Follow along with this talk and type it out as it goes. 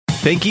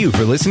Thank you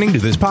for listening to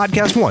this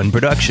Podcast One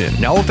production.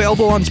 Now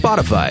available on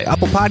Spotify,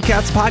 Apple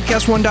Podcasts,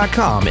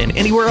 PodcastOne.com, and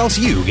anywhere else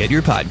you get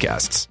your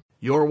podcasts.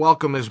 Your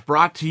Welcome is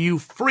brought to you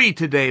free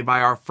today by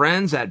our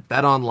friends at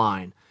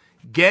BetOnline.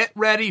 Get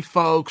ready,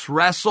 folks.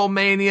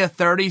 WrestleMania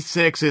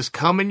 36 is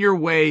coming your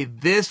way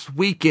this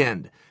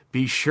weekend.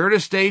 Be sure to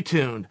stay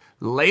tuned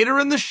later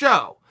in the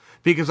show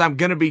because I'm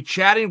going to be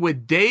chatting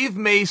with Dave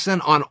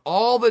Mason on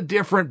all the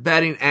different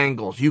betting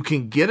angles. You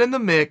can get in the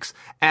mix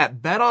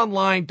at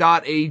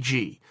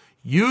betonline.ag.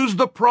 Use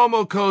the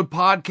promo code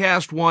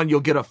podcast1. You'll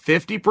get a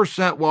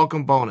 50%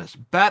 welcome bonus.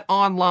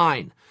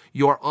 BetOnline,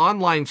 your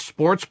online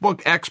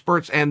sportsbook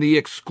experts and the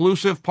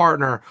exclusive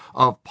partner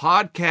of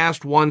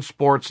Podcast One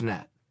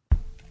Sportsnet.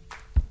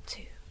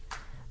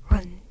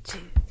 1, 2,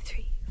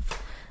 3, 4.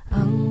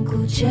 Uncle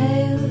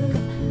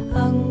Chael,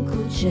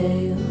 Uncle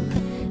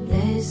Chael.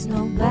 There's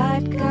no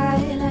bad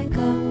guy like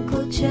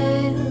Uncle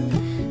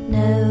Chael.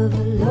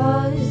 Never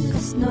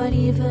lost, not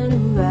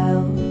even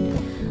around.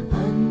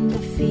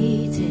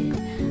 Undefeated,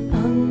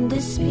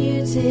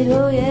 undisputed,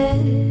 oh yeah.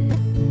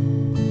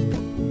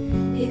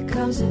 Here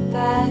comes a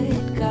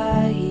bad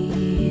guy.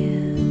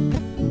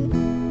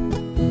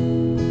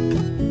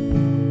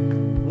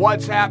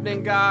 What's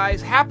happening,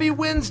 guys? Happy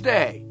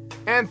Wednesday,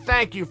 and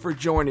thank you for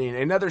joining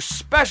another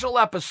special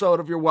episode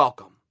of Your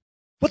Welcome.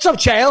 What's up,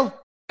 Chael?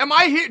 Am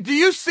I here? Do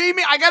you see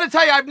me? I got to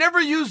tell you, I've never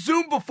used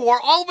Zoom before.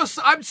 All of a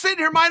sudden, I'm sitting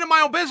here minding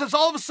my own business.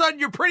 All of a sudden,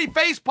 your pretty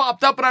face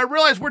popped up, and I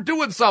realized we're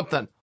doing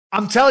something.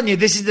 I'm telling you,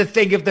 this is the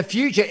thing of the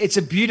future. It's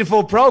a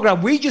beautiful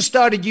program. We just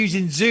started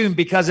using Zoom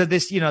because of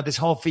this, this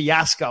whole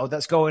fiasco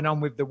that's going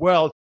on with the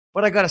world.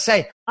 But I got to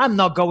say, I'm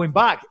not going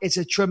back. It's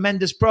a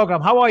tremendous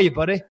program. How are you,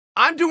 buddy?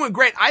 I'm doing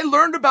great. I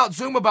learned about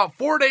Zoom about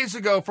 4 days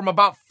ago from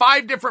about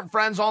 5 different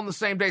friends all on the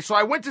same day. So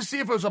I went to see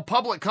if it was a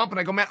public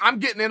company. I go, man, I'm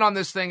getting in on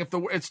this thing if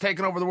it's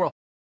taking over the world.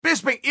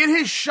 Bisping, it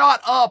has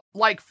shot up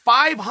like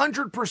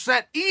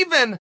 500%,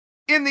 even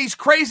in these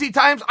crazy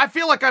times. I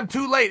feel like I'm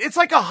too late. It's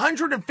like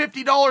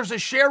 $150 a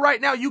share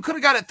right now. You could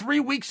have got it 3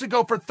 weeks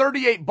ago for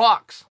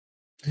 $38.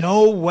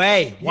 No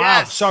way. Wow.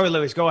 Yes. Sorry,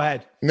 Lewis. Go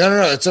ahead.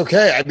 No, it's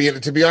okay. I mean,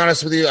 to be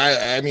honest with you,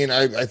 I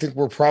think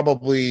we're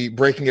probably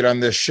breaking it on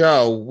this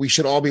show. We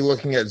should all be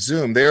looking at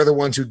Zoom. They are the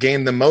ones who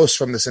gained the most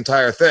from this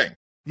entire thing.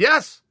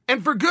 Yes,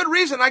 and for good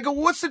reason. I go,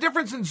 what's the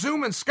difference in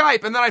Zoom and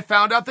Skype? And then I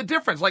found out the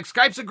difference. Like,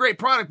 Skype's a great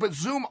product, but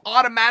Zoom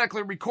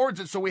automatically records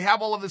it, so we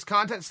have all of this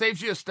content,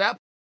 saves you a step.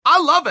 I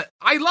love it.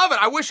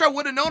 I wish I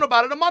would have known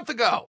about it a month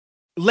ago.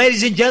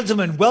 Ladies and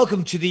gentlemen,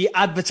 welcome to the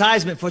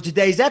advertisement for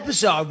today's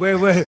episode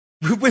where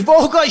we've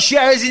all got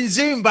shares in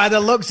Zoom by the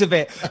looks of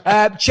it.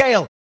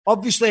 Chael,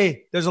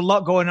 obviously, there's a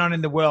lot going on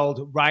in the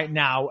world right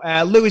now.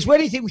 Lewis, where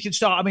do you think we should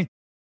start? I mean,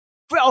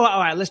 all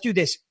right, let's do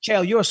this.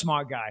 Chael, you're a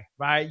smart guy,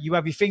 right? You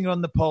have your finger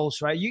on the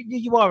pulse, right?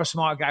 You are a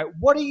smart guy.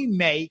 What do you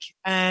make?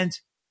 And,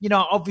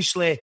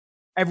 obviously,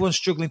 everyone's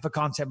struggling for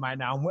content right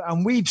now.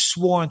 And we've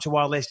sworn to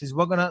our listeners,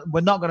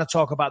 we're not going to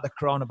talk about the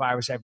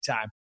coronavirus every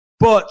time.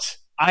 But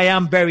I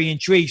am very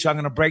intrigued, so I'm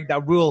going to break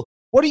that rule.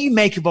 What do you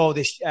make of all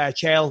this,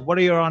 Chael? What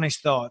are your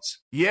honest thoughts?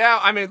 Yeah,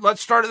 I mean,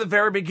 let's start at the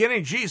very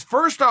beginning. Geez,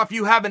 first off,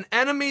 you have an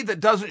enemy that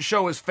doesn't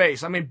show his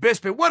face. I mean,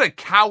 Bisping, what a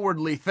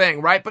cowardly thing,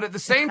 right? But at the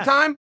same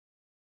time,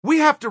 we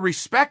have to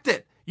respect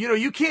it.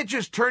 You can't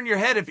just turn your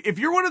head. If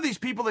you're one of these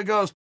people that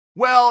goes,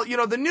 well,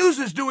 the news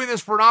is doing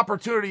this for an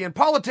opportunity and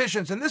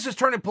politicians, and this is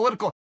turning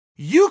political,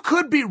 you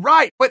could be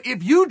right. But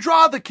if you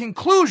draw the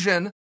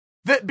conclusion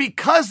that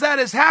because that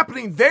is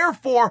happening,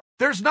 therefore,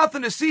 there's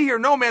nothing to see here.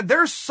 No, man,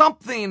 there's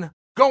something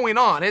going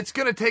on. It's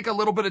going to take a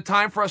little bit of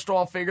time for us to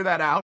all figure that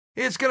out.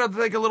 It's going to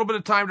take a little bit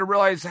of time to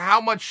realize how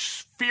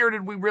much fear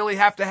did we really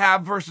have to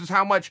have versus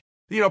how much,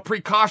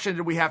 precaution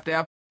did we have to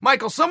have.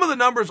 Michael, some of the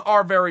numbers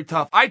are very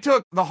tough.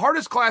 The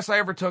hardest class I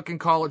ever took in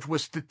college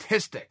was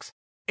statistics.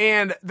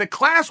 And the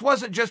class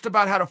wasn't just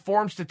about how to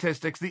form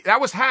statistics.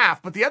 That was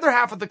half, but the other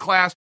half of the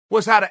class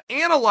was how to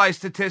analyze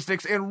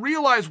statistics and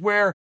realize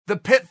where the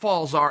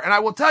pitfalls are. And I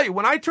will tell you,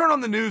 when I turn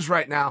on the news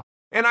right now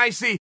and I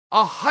see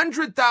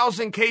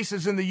 100,000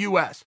 cases in the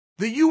U.S.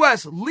 The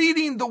U.S.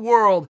 leading the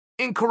world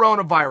in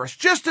coronavirus.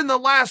 Just in the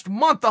last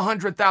month,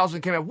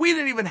 100,000 came out. We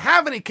didn't even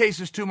have any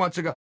cases 2 months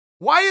ago.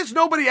 Why is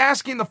nobody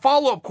asking the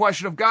follow-up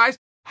question of, guys,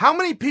 how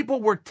many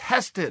people were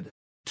tested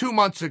 2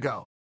 months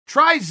ago?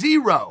 Try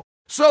 0.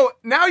 So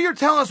now you're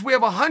telling us we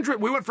have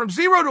 100. We went from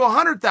 0 to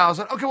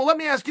 100,000. Okay, well, let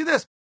me ask you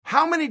this.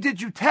 How many did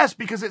you test?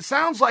 Because it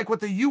sounds like what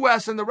the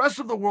U.S. and the rest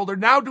of the world are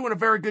now doing a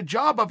very good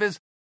job of is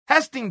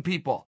testing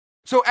people.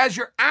 So as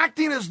you're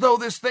acting as though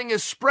this thing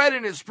is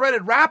spreading, it's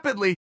spreading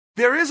rapidly,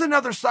 there is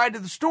another side to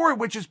the story,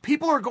 which is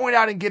people are going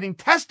out and getting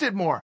tested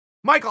more.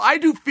 Michael, I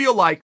do feel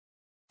like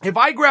if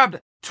I grabbed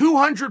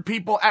 200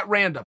 people at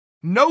random,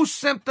 no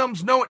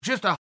symptoms,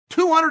 just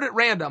 200 at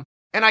random,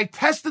 and I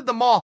tested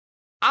them all,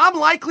 I'm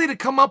likely to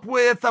come up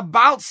with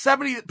about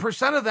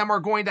 70% of them are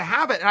going to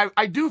have it. And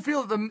I do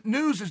feel that the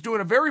news is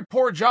doing a very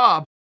poor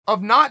job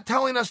of not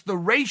telling us the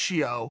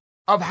ratio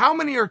of how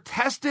many are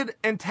tested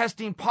and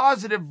testing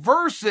positive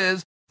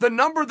versus the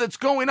number that's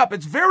going up.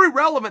 It's very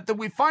relevant that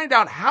we find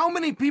out how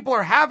many people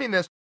are having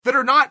this that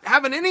are not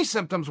having any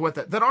symptoms with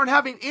it, that aren't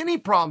having any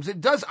problems.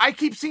 I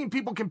keep seeing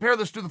people compare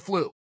this to the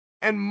flu.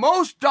 And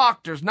most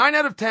doctors, 9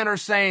 out of 10, are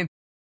saying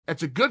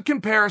it's a good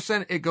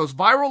comparison. It goes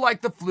viral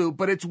like the flu,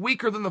 but it's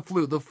weaker than the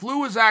flu. The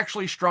flu is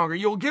actually stronger.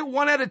 You'll get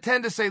 1 out of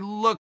 10 to say,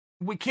 look,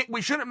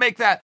 we shouldn't make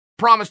that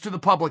promise to the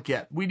public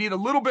yet. We need a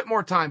little bit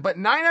more time. But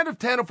 9 out of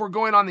 10, if we're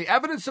going on the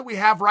evidence that we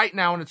have right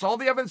now, and it's all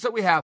the evidence that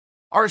we have,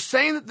 are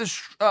saying that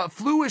the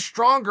flu is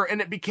stronger and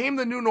it became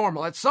the new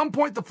normal. At some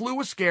point, the flu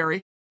was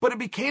scary, but it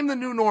became the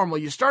new normal.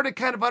 You started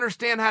kind of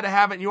understand how to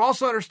have it. And you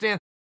also understand,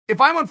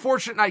 if I'm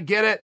unfortunate and I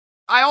get it,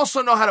 I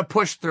also know how to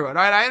push through it,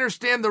 right? I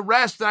understand the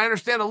rest, and I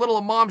understand a little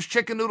of mom's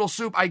chicken noodle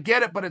soup. I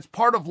get it, but it's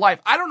part of life.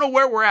 I don't know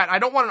where we're at. I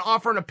don't want to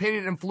offer an opinion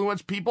and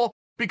influence people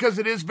because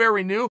it is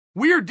very new.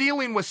 We are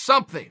dealing with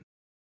something.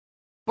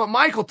 But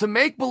Michael, to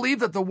make believe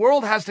that the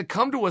world has to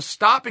come to a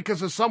stop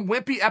because of some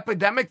wimpy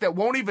epidemic that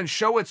won't even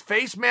show its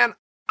face, man,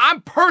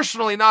 I'm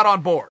personally not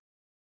on board.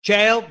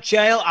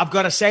 Chael, I've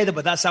got to say that,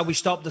 but that's how we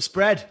stop the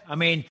spread. I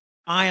mean,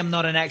 I am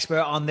not an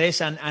expert on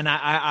this, and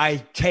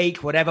I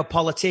take whatever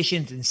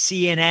politicians and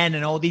CNN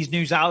and all these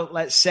news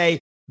outlets say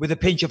with a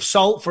pinch of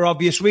salt for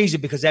obvious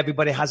reason, because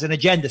everybody has an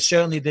agenda,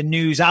 certainly the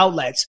news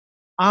outlets.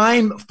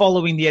 I'm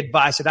following the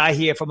advice that I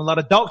hear from a lot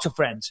of doctor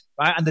friends,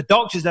 right? And the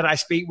doctors that I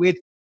speak with,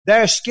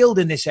 they're skilled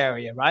in this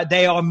area, right?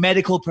 They are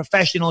medical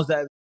professionals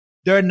that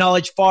their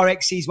knowledge far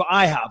exceeds what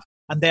I have.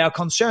 And they are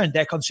concerned.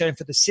 They're concerned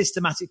for the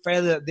systematic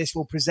failure that this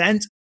will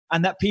present,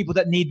 and that people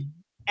that need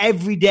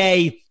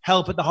everyday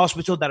help at the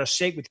hospital, that are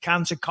sick with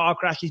cancer, car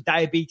crashes,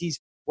 diabetes,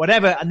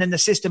 whatever, and then the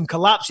system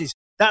collapses.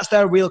 That's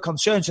their real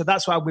concern. So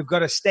that's why we've got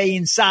to stay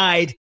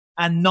inside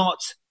and not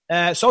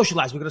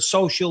socialize. We've got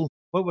to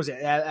what was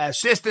it?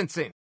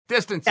 Distancing.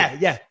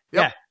 Yeah.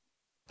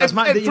 That's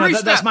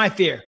that's my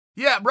fear.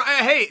 Yeah,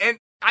 hey, and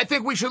I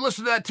think we should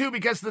listen to that too,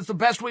 because that's the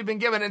best we've been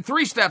given. In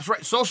 3 steps,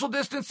 right? Social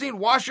distancing,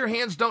 wash your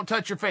hands, don't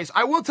touch your face.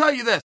 I will tell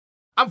you this.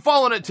 I'm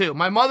following it too.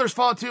 My mother's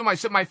following it too.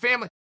 My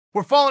family,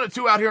 we're following it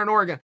too out here in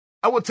Oregon.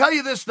 I will tell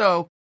you this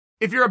though,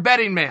 if you're a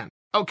betting man,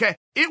 okay,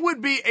 it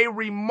would be a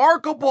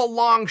remarkable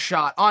long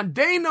shot on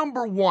day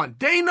number one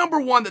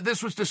that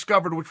this was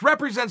discovered, which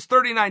represents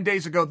 39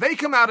 days ago. They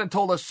come out and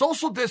told us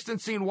social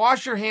distancing,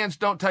 wash your hands,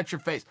 don't touch your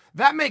face.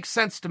 That makes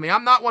sense to me.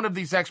 I'm not one of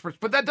these experts,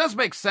 but that does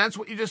make sense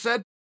what you just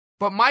said.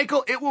 But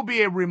Michael, it will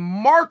be a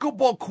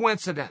remarkable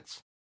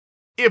coincidence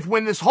if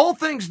when this whole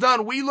thing's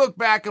done, we look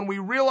back and we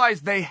realize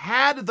they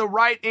had the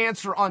right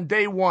answer on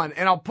day one.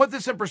 And I'll put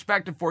this in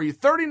perspective for you.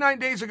 39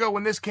 days ago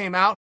when this came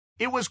out,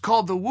 it was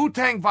called the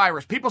Wu-Tang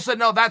virus. People said,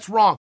 no, that's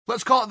wrong.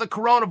 Let's call it the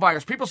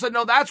coronavirus. People said,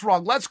 no, that's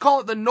wrong. Let's call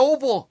it the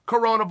novel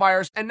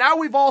coronavirus. And now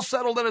we've all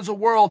settled in as a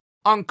world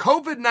on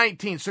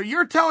COVID-19. So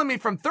you're telling me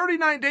from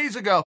 39 days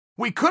ago,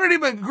 we couldn't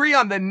even agree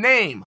on the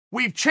name.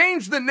 We've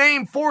changed the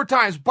name 4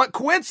 times, but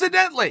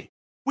coincidentally,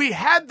 we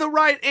had the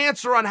right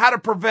answer on how to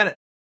prevent it.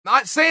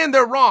 Not saying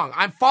they're wrong.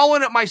 I'm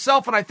following it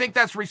myself, and I think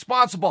that's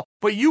responsible.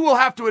 But you will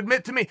have to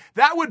admit to me,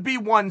 that would be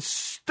one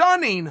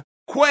stunning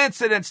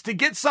coincidence to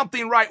get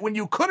something right when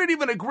you couldn't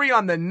even agree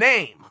on the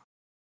name.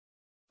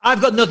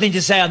 I've got nothing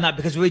to say on that,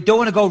 because we don't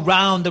want to go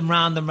round and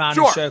round and round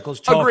in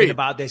circles talking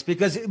about this,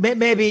 because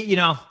maybe,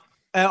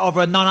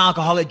 over a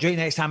non-alcoholic drink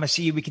next time I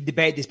see you, we can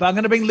debate this. But I'm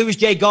going to bring Luis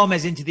J.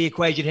 Gomez into the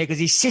equation here, because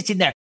he's sitting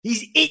there.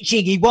 He's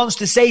itching. He wants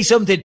to say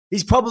something.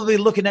 He's probably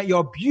looking at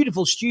your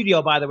beautiful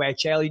studio, by the way,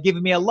 Chael. You're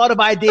giving me a lot of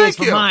ideas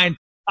for mine.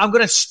 I'm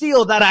going to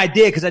steal that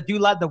idea because I do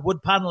like the wood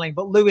paneling.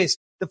 But Luis,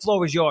 the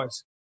floor is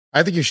yours.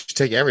 I think you should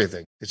take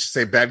everything. It should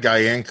say Bad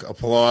Guy Inc.,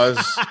 applause.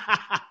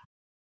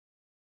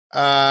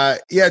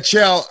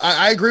 Chael,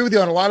 I agree with you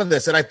on a lot of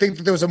this. And I think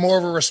that there was a more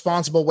of a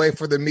responsible way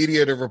for the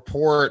media to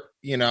report,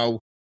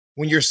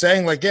 when you're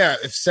saying like, yeah,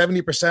 if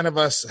 70% of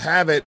us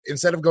have it,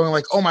 instead of going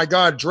like, oh my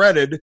God,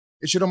 dreaded,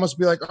 it should almost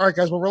be like, all right,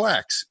 guys, well,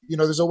 relax.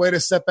 There's a way to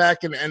step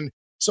back. And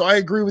so I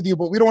agree with you,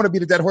 but we don't want to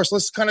beat a dead horse.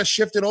 Let's kind of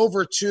shift it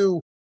over to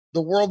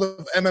the world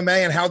of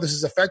MMA and how this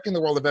is affecting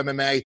the world of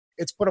MMA.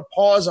 It's put a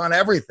pause on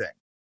everything.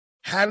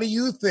 How do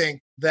you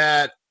think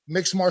that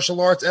mixed martial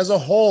arts as a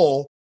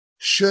whole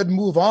should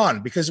move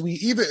on? Because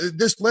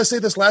let's say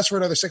this lasts for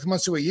another 6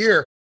 months to a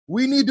year.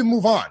 We need to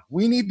move on.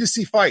 We need to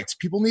see fights.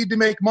 People need to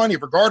make money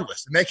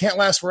regardless, and they can't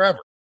last forever.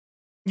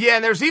 Yeah,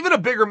 and there's even a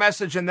bigger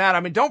message in that.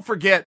 I mean, don't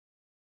forget,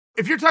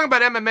 if you're talking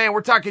about MMA and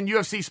we're talking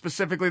UFC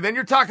specifically, then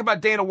you're talking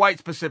about Dana White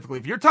specifically.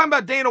 If you're talking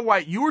about Dana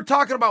White, you were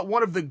talking about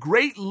one of the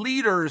great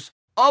leaders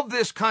of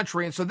this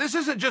country. And so this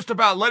isn't just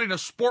about letting a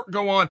sport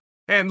go on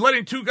and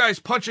letting 2 guys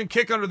punch and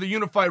kick under the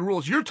unified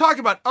rules. You're talking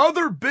about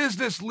other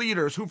business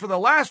leaders who for the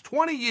last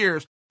 20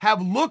 years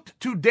have looked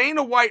to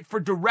Dana White for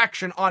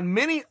direction on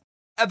many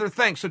other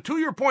things. So to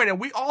your point, and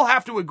we all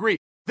have to agree,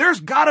 there's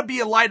got to be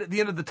a light at the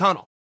end of the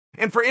tunnel.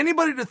 And for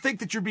anybody to think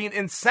that you're being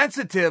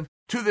insensitive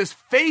to this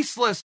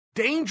faceless,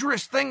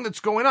 dangerous thing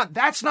that's going on,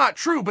 that's not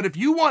true. But if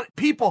you want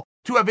people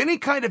to have any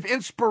kind of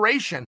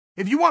inspiration,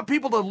 if you want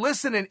people to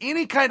listen in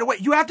any kind of way,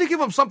 you have to give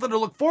them something to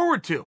look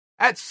forward to.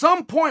 At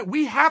some point,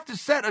 we have to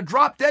set a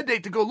drop dead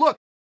date to go, look,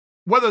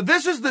 whether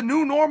this is the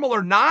new normal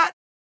or not,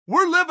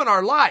 we're living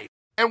our life,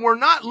 and we're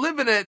not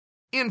living it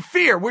in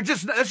fear.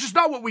 That's just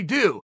not what we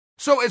do.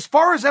 So as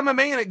far as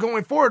MMA and it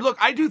going forward, look,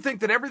 I do think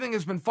that everything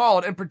has been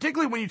followed. And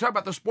particularly when you talk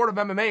about the sport of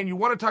MMA and you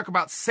want to talk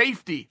about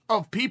safety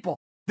of people,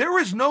 there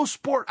is no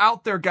sport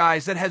out there,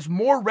 guys, that has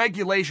more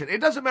regulation.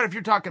 It doesn't matter if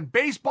you're talking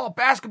baseball,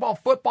 basketball,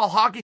 football,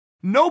 hockey.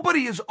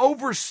 Nobody is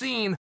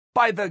overseen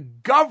by the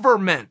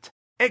government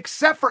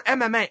except for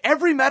MMA.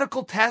 Every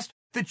medical test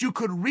that you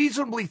could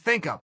reasonably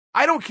think of.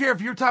 I don't care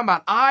if you're talking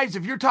about eyes,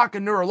 if you're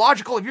talking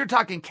neurological, if you're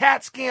talking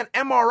CAT scan,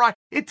 MRI.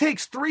 It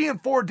takes 3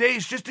 and 4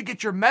 days just to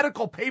get your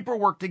medical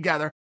paperwork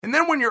together. And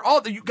then when you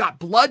got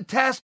blood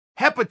tests,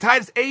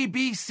 hepatitis A,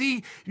 B,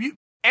 C,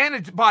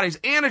 antibodies,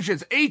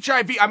 antigens,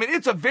 HIV. I mean,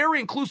 it's a very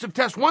inclusive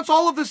test. Once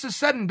all of this is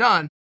said and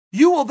done,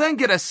 you will then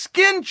get a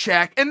skin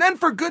check. And then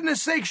for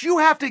goodness sakes, you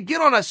have to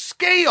get on a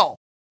scale.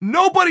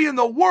 Nobody in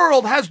the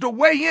world has to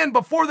weigh in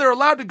before they're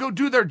allowed to go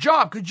do their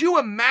job. Could you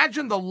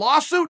imagine the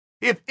lawsuit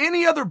if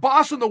any other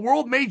boss in the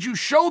world made you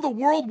show the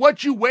world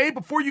what you weigh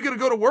before you're going to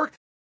go to work?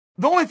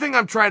 The only thing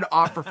I'm trying to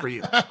offer for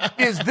you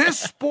is this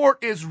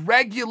sport is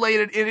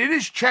regulated and it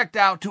is checked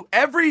out to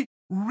every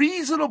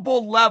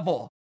reasonable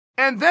level.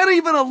 And then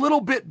even a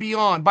little bit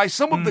beyond by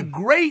some of the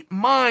great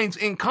minds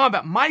in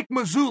combat. Mike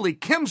Mazzulli,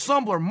 Kim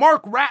Sumbler,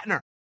 Mark Ratner,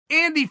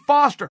 Andy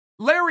Foster,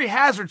 Larry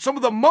Hazard, some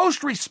of the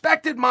most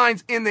respected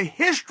minds in the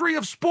history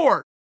of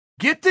sport,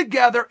 get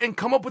together and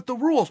come up with the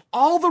rules.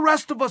 All the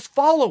rest of us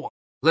follow them.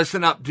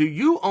 Listen up. Do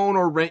you own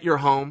or rent your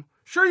home?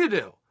 Sure you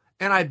do.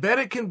 And I bet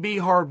it can be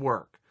hard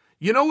work.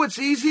 You know what's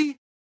easy?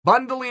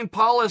 Bundling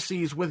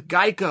policies with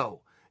Geico.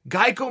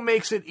 Geico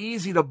makes it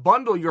easy to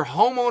bundle your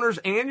homeowners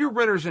and your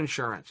renters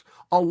insurance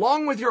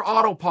along with your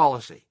auto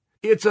policy.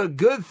 It's a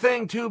good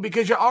thing, too,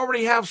 because you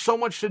already have so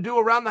much to do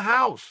around the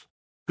house.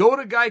 Go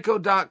to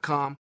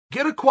geico.com,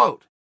 get a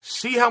quote,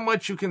 see how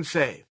much you can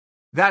save.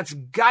 That's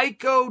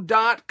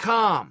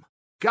geico.com.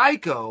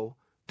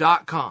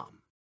 Geico.com.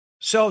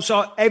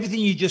 So everything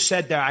you just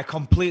said there, I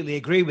completely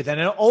agree with.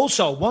 And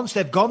also, once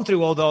they've gone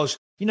through all those,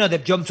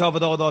 they've jumped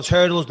over all those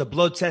hurdles, the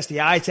blood test,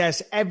 the eye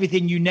test,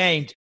 everything you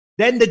named.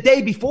 Then the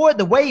day before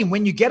the weigh-in,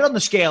 when you get on the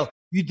scale,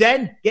 you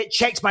then get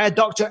checked by a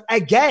doctor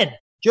again,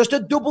 just to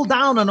double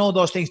down on all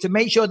those things, to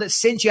make sure that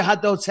since you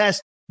had those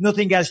tests,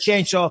 nothing has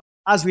changed. So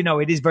as we know,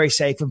 it is very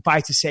safe, and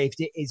fighter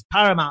safety is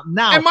paramount.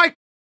 Now, and Mike,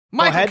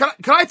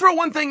 can I throw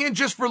one thing in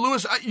just for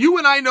Lewis? You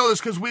and I know this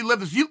because we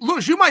live this.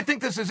 Lewis, you might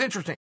think this is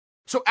interesting.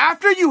 So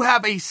after you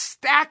have a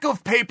stack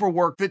of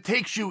paperwork that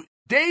takes you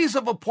days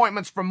of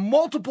appointments from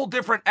multiple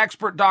different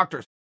expert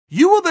doctors,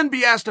 you will then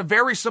be asked a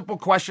very simple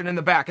question in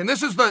the back. And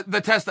this is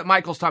the test that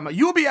Michael's talking about.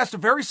 You will be asked a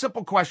very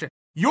simple question.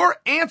 Your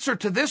answer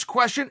to this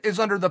question is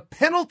under the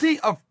penalty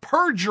of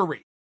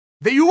perjury.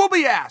 That you will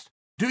be asked,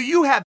 do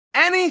you have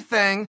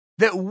anything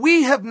that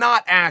we have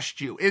not asked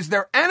you? Is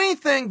there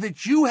anything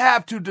that you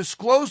have to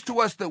disclose to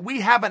us that we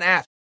haven't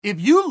asked?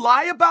 If you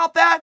lie about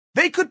that,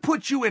 they could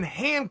put you in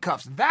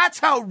handcuffs. That's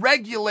how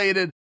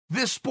regulated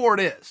this sport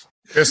is.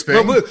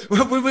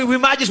 We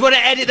might just want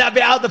to edit that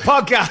bit out of the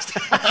podcast.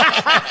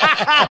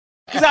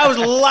 Because I was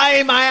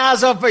lying my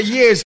ass off for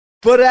years.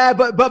 But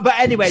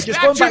anyway,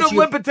 just going back to Statute of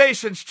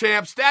limitations,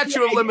 champ.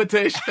 Statute of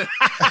limitations.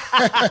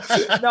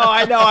 No,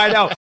 I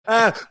know.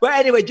 But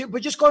anyway,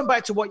 but just going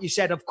back to what you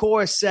said, of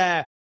course,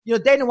 Dana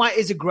White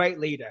is a great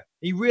leader.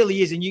 He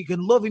really is. And you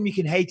can love him, you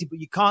can hate him, but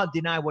you can't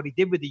deny what he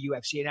did with the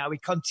UFC. And how he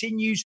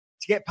continues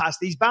to get past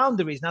these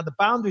boundaries. Now, the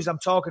boundaries I'm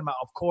talking about,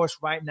 of course,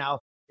 right now,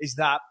 is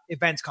that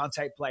events can't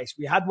take place.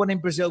 We had one in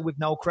Brazil with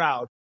no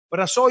crowd. But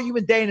I saw you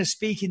and Dana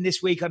speaking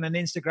this week on an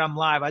Instagram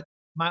Live.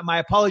 My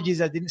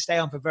apologies, I didn't stay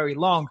on for very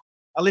long.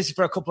 I listened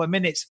for a couple of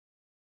minutes.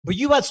 But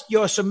you had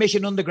your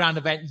Submission Underground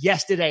event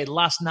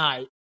last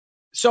night.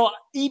 So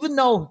even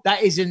though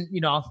that isn't,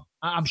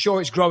 I'm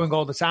sure it's growing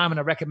all the time, and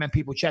I recommend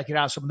people check it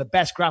out. Some of the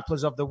best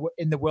grapplers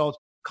in the world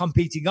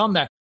competing on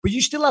there. But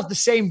you still have the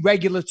same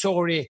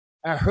regulatory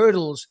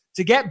hurdles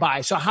to get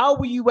by. So how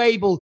were you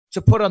able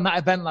to put on that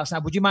event last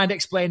night? Would you mind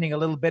explaining a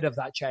little bit of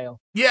that, Chael?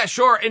 Yeah,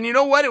 sure. And you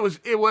know what? It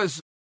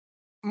was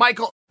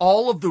Michael,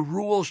 all of the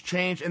rules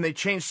changed, and they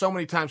changed so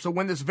many times. So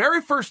when this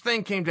very first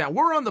thing came down,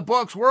 we're on the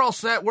books, we're all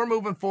set, we're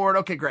moving forward.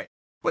 Okay, great.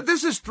 But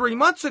this is 3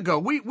 months ago.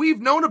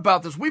 We've known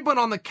about this. We've been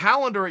on the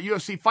calendar at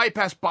UFC Fight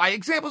Pass by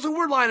examples, and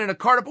we're lining a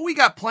card up, but we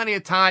got plenty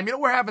of time.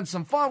 We're having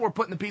some fun. We're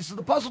putting the pieces of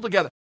the puzzle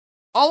together.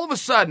 All of a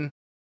sudden,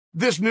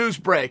 this news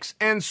breaks.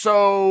 And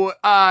so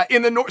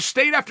in the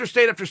state after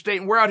state after state,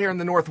 and we're out here in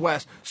the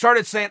Northwest,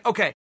 started saying,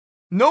 okay,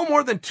 no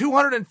more than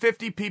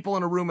 250 people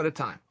in a room at a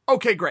time.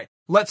 Okay, great.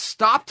 Let's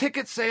stop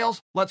ticket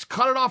sales. Let's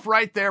cut it off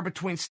right there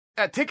between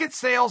ticket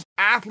sales,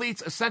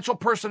 athletes, essential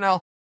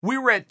personnel. We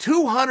were at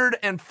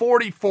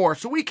 244.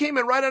 So we came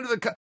in right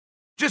under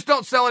just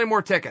don't sell any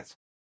more tickets.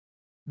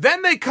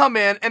 Then they come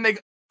in and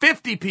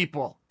 50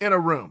 people in a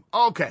room.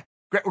 Okay,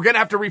 great. We're going to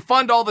have to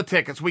refund all the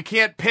tickets. We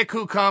can't pick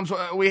who comes.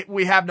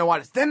 We have no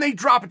audience. Then they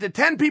drop it to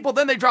 10 people.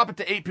 Then they drop it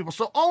to 8 people.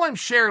 So all I'm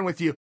sharing with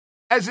you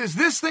as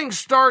this thing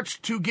starts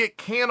to get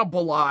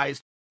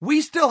cannibalized,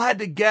 we still had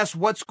to guess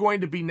what's going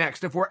to be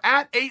next. If we're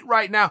at 8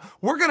 right now,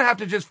 we're going to have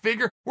to just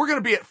figure we're going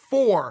to be at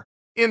 4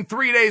 in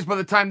 3 days by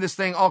the time this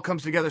thing all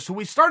comes together. So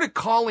we started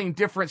calling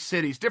different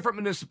cities, different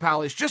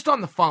municipalities, just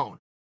on the phone.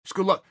 Just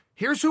go, look,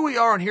 here's who we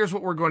are and here's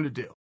what we're going to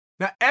do.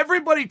 Now,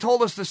 everybody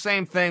told us the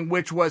same thing,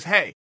 which was,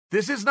 hey,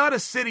 this is not a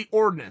city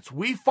ordinance.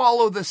 We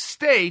follow the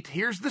state.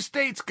 Here's the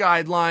state's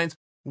guidelines.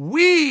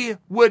 We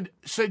would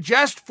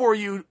suggest for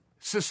you,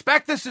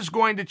 suspect this is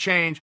going to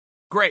change.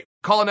 Great.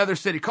 Call another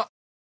city.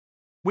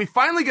 We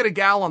finally get a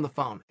gal on the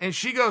phone, and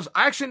she goes,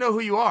 I actually know who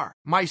you are.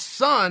 My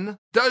son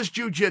does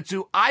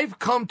jiu-jitsu. I've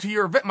come to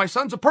your event. My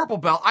son's a purple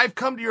belt. I've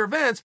come to your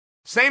events.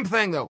 Same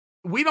thing, though.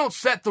 We don't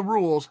set the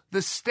rules.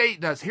 The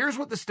state does. Here's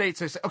what the state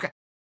says. Okay,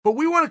 but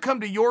we want to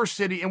come to your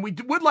city, and we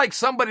would like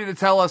somebody to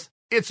tell us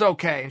it's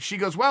okay. And she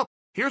goes, well,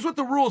 here's what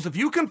the rules. If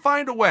you can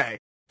find a way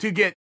to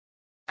get,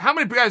 how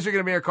many guys are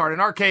going to be in your card? In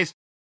our case,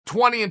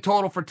 20 in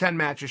total for 10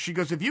 matches. She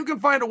goes, if you can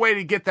find a way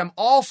to get them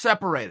all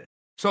separated.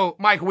 So,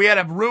 Mike, we had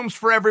to have rooms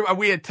for everybody.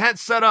 We had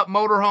tents set up,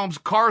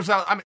 motorhomes, cars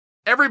out. I mean,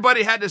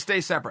 everybody had to stay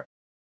separate.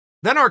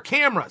 Then our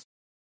cameras.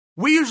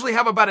 We usually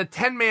have about a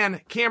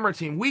 10-man camera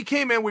team. We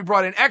came in, we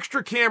brought in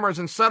extra cameras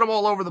and set them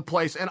all over the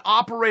place and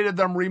operated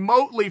them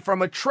remotely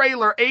from a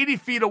trailer 80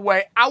 feet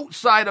away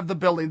outside of the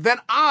building. Then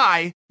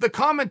I, the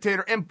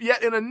commentator, am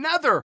yet in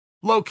another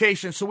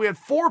location. So we had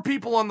 4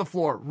 people on the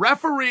floor,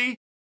 referee,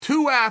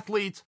 2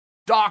 athletes,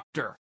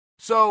 doctor.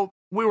 So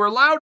we were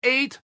allowed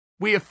 8.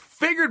 We have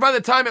figured by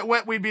the time it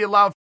went, we'd be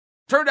allowed.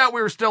 Turned out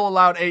we were still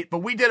allowed 8, but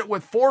we did it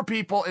with 4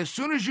 people. As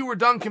soon as you were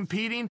done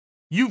competing,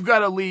 you've got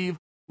to leave.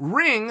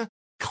 Ring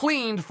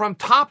cleaned from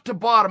top to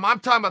bottom. I'm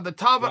talking about the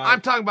top. Right.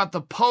 I'm talking about the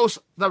post,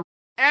 the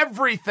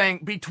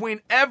everything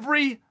between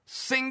every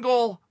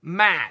single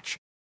match.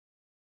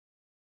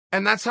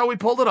 And that's how we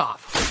pulled it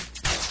off.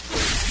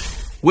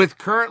 With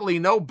currently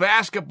no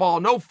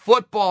basketball, no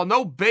football,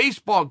 no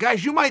baseball.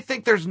 Guys, you might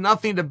think there's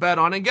nothing to bet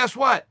on. And guess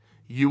what?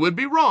 You would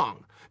be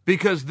wrong.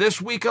 Because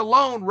this week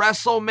alone,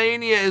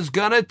 WrestleMania is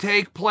going to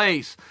take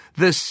place.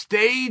 The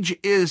stage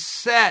is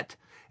set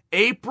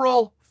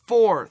April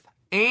 4th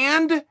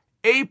and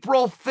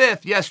April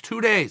 5th. Yes,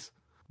 2 days.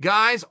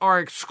 Guys, our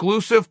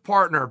exclusive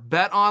partner,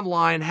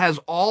 BetOnline,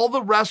 has all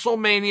the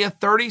WrestleMania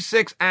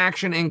 36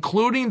 action,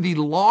 including the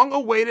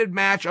long-awaited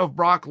match of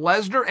Brock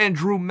Lesnar and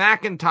Drew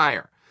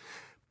McIntyre.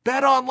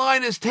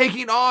 BetOnline is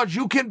taking odds.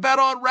 You can bet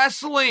on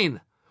wrestling.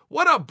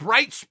 What a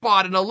bright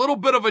spot in a little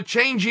bit of a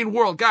changing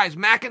world. Guys,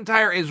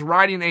 McIntyre is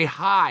riding a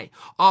high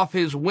off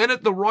his win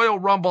at the Royal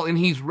Rumble, and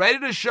he's ready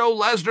to show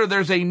Lesnar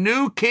there's a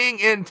new king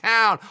in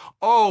town.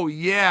 Oh,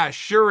 yeah,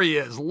 sure he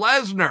is.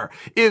 Lesnar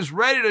is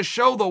ready to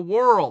show the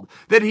world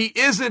that he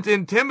isn't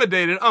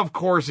intimidated, of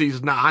course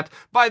he's not,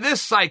 by this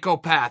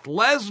psychopath.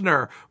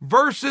 Lesnar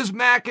versus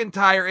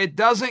McIntyre. It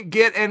doesn't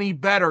get any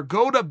better.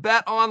 Go to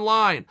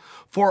BetOnline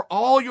for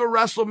all your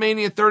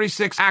WrestleMania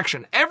 36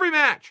 action. Every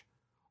match.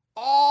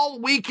 All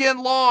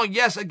weekend long.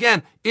 Yes,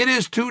 again, it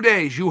is 2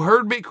 days. You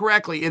heard me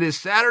correctly. It is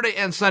Saturday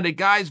and Sunday.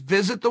 Guys,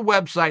 visit the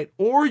website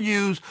or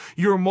use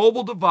your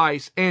mobile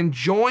device and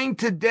join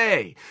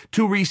today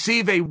to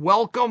receive a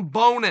welcome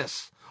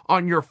bonus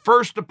on your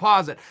first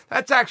deposit.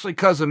 That's actually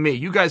because of me.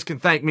 You guys can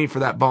thank me for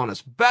that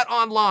bonus.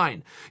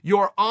 BetOnline,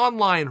 your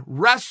online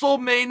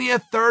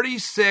WrestleMania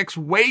 36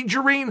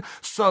 wagering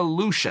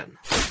solution.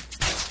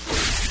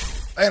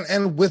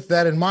 And with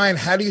that in mind,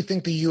 how do you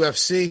think the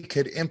UFC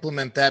could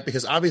implement that?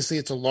 Because obviously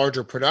it's a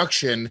larger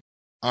production,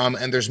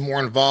 and there's more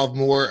involved,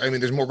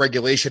 there's more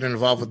regulation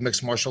involved with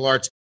mixed martial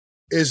arts.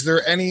 Is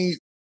there any,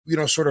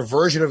 sort of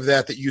version of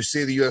that you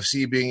see the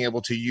UFC being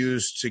able to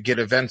use to get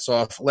events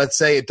off? Let's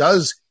say it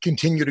does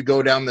continue to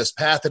go down this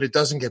path and it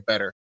doesn't get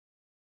better.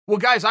 Well,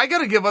 guys, I got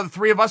to give the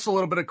 3 of us a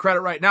little bit of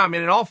credit right now. I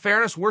mean, in all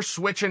fairness, we're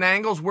switching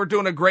angles. We're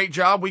doing a great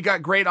job. We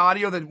got great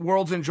audio that the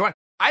world's enjoying.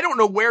 I don't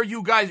know where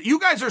you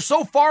guys are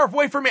so far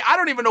away from me. I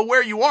don't even know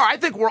where you are. I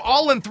think we're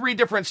all in 3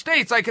 different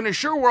states. I can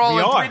assure we're all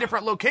in 3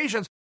 different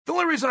locations. The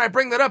only reason I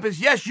bring that up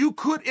is, yes, you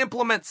could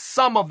implement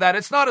some of that.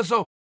 It's not as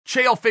though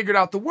Chael figured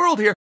out the world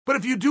here. But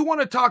if you do want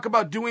to talk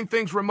about doing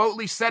things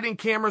remotely, setting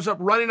cameras up,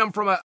 running them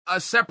from a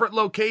separate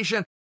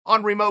location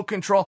on remote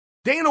control,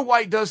 Dana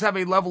White does have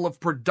a level of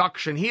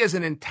production. He has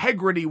an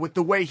integrity with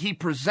the way he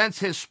presents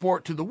his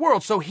sport to the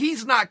world. So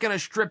he's not going to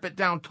strip it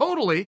down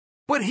totally,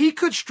 but he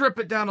could strip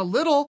it down a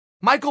little.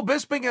 Michael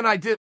Bisping and I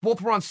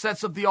both were on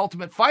sets of The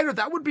Ultimate Fighter.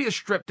 That would be a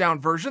stripped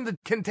down version. The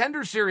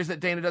Contender Series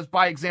that Dana does,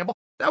 by example,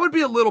 that would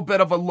be a little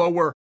bit of a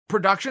lower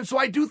production. So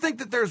I do think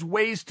that there's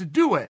ways to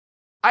do it.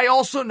 I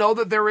also know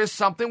that there is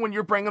something when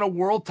you're bringing a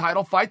world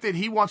title fight that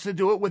he wants to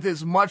do it with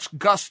as much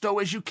gusto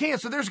as you can.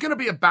 So there's going to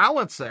be a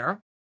balance there.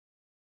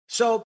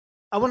 So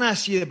I want to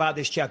ask you about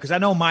this, Chael, because I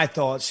know my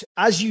thoughts.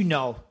 As you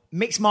know,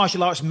 mixed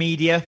martial arts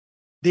media,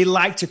 they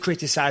like to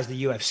criticize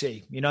the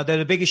UFC. They're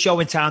the biggest show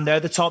in town. They're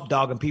the top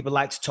dog, and people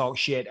like to talk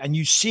shit. And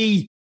you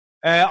see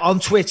on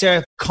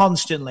Twitter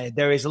constantly,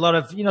 there is a lot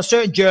of,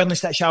 certain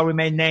journalists that shall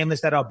remain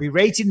nameless that are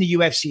berating the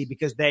UFC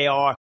because they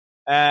are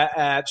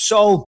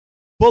so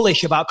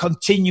bullish about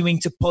continuing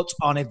to put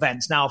on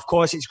events. Now, of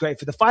course, it's great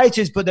for the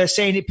fighters, but they're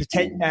saying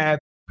it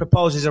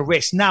proposes a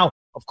risk. Now,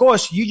 of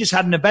course, you just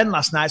had an event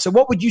last night. So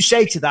what would you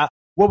say to that?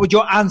 what would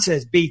your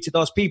answers be to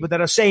those people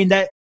that are saying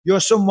that you're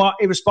somewhat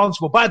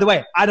irresponsible? By the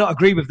way, I don't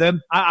agree with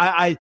them.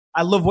 I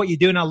love what you're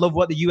doing. I love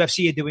what the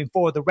UFC are doing,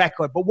 for the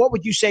record. But what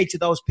would you say to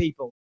those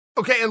people?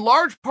 Okay, in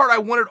large part, I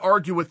wouldn't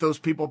argue with those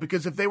people,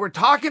 because if they were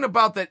talking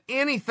about that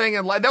anything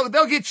in life,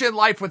 they'll get you in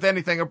life with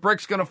anything. A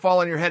brick's going to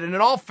fall on your head. And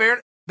in all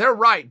fairness, they're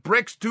right.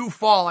 Bricks do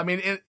fall. I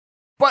mean,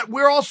 but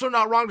we're also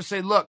not wrong to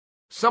say, look,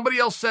 somebody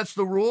else sets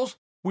the rules.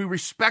 We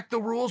respect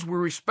the rules. We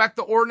respect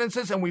the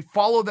ordinances, and we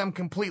follow them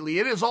completely.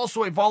 It is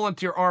also a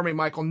volunteer army,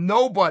 Michael.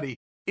 Nobody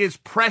is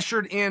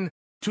pressured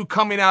into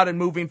coming out and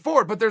moving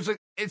forward. But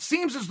it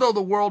seems as though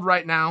the world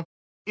right now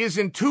is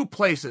in two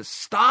places: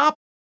 stop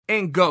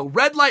and go.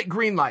 Red light,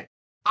 green light.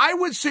 I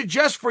would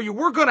suggest for you,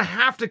 we're going to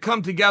have to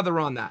come together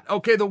on that.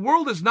 Okay, the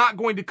world is not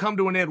going to come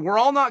to an end. We're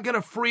all not going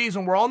to freeze,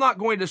 and we're all not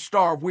going to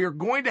starve. We are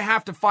going to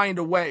have to find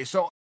a way.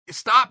 So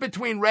stop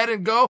between red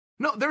and go.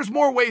 No, there's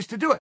more ways to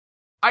do it.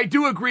 I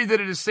do agree that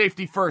it is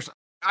safety first.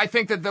 I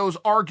think that those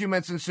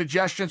arguments and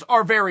suggestions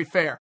are very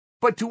fair.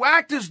 But to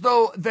act as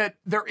though that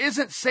there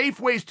isn't safe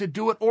ways to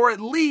do it, or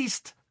at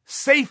least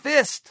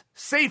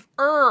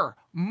safer,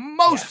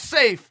 most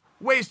safe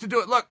ways to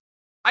do it. Look,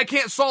 I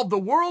can't solve the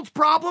world's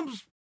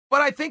problems,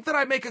 but I think that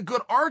I make a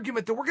good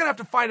argument that we're going to have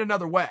to find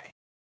another way.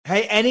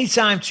 Hey,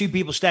 anytime two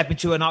people step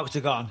into an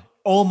octagon,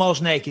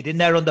 almost naked in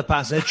their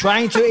underpants, they're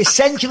trying to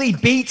essentially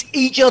beat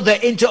each other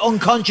into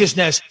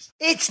unconsciousness,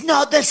 it's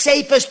not the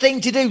safest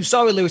thing to do.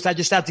 Sorry, Lewis, I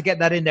just had to get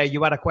that in there.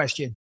 You had a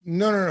question.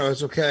 No,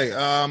 it's okay.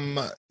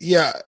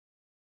 Yeah.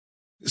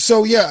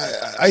 So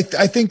yeah, I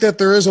think that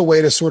there is a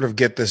way to sort of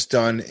get this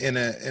done in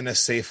a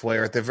safe way,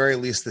 or at the very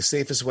least the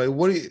safest way.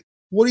 What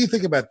do you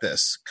think about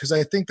this? Because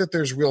I think that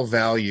there's real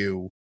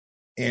value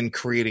in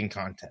creating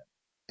content.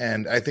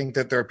 And I think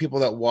that there are people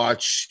that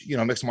watch,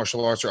 mixed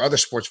martial arts or other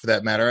sports for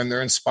that matter, and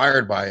they're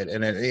inspired by it.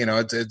 And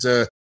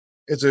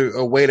it's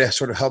a way to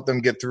sort of help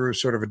them get through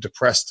sort of a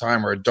depressed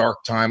time or a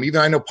dark time.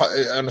 Even I know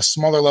on a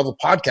smaller level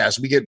podcast,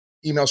 we get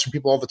emails from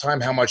people all the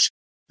time how much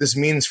this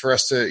means for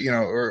us to,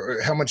 or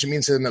how much it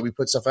means to them that we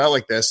put stuff out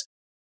like this.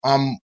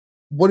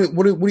 What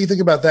do you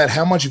think about that?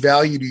 How much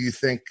value do you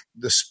think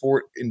the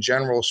sport in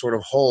general sort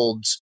of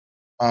holds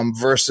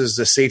versus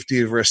the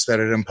safety risk that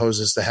it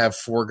imposes to have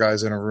four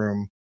guys in a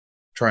room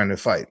trying to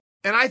fight?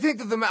 And I think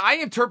that I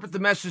interpret the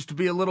message to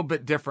be a little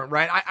bit different,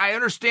 right? I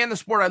understand the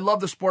sport. I love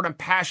the sport. I'm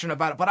passionate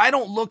about it. But I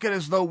don't look at it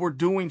as though we're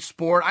doing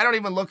sport. I don't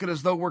even look at it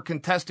as though we're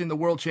contesting the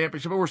world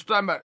championship. But we're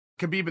talking about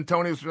Khabib and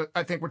Tony.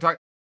 I think we're talking.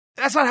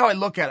 That's not how I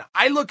look at it.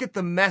 I look at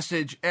the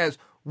message as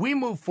we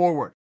move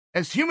forward.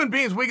 As human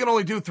beings, we can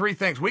only do three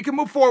things. We can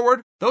move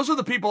forward. Those are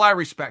the people I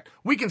respect.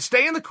 We can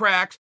stay in the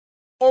cracks,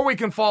 or we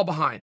can fall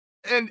behind.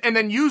 And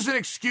then use an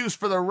excuse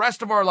for the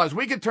rest of our lives.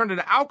 We could turn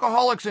into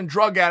alcoholics and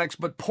drug addicts,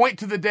 but point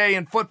to the day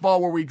in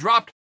football where we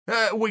dropped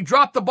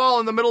the ball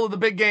in the middle of the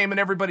big game and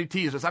everybody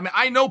teased us. I mean,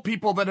 I know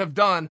people that have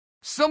done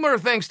similar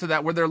things to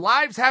that, where their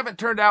lives haven't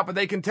turned out, but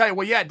they can tell you,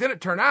 well, yeah, it didn't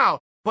turn out,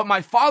 but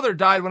my father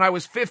died when I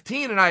was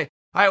 15 and I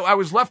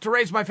was left to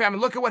raise my family.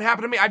 Look at what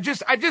happened to me. I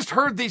just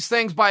heard these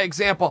things by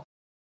example.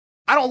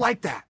 I don't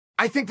like that.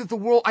 I think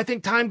that I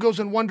think time goes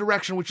in one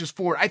direction, which is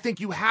forward. I think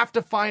you have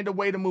to find a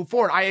way to move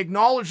forward. I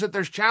acknowledge that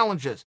there's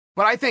challenges,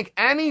 but I think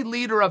any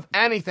leader of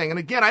anything, and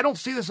again, I don't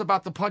see this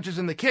about the punches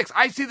and the kicks.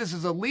 I see this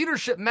as a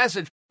leadership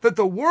message that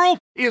the world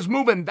is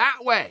moving that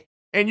way,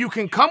 and you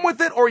can come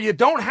with it or you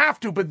don't have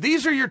to, but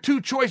these are your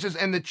two choices,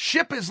 and the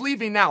ship is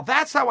leaving now.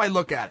 That's how I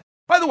look at it.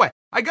 By the way,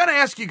 I got to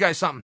ask you guys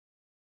something.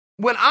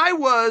 When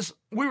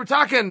we were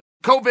talking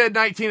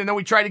COVID-19, and then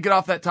we tried to get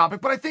off that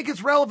topic, but I think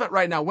it's relevant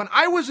right now. When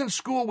I was in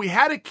school, we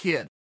had a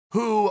kid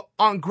who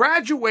on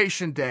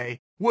graduation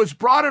day was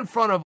brought in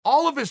front of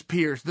all of his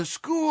peers, the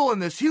school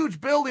and this huge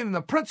building and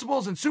the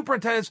principals and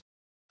superintendents.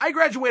 I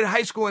graduated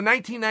high school in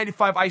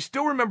 1995. I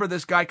still remember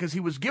this guy because he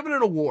was given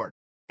an award,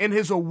 and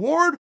his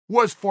award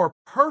was for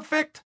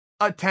perfect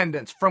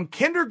attendance from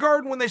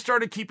kindergarten when they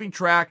started keeping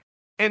track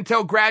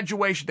until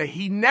graduation day.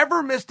 He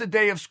never missed a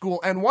day of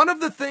school. And one of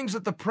the things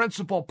that the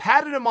principal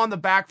patted him on the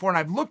back for, and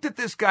I've looked at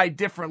this guy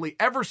differently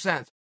ever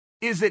since,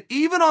 is that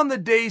even on the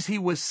days he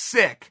was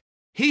sick,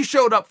 he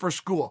showed up for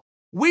school.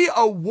 We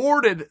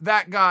awarded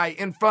that guy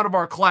in front of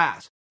our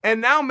class.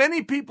 And now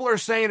many people are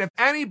saying if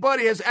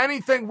anybody has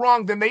anything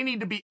wrong, then they need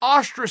to be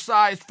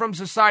ostracized from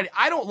society.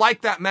 I don't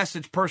like that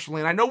message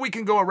personally. And I know we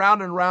can go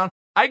around and around.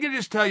 I can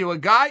just tell you, a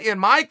guy in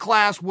my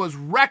class was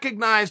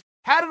recognized,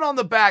 had it on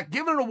the back,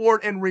 given an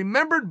award, and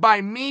remembered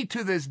by me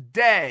to this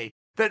day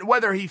that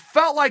whether he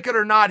felt like it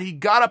or not, he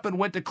got up and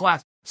went to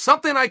class.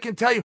 Something I can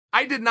tell you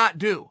I did not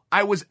do.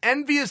 I was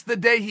envious the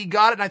day he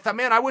got it, and I thought,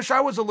 man, I wish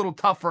I was a little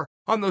tougher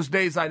on those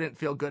days I didn't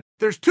feel good.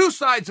 There's two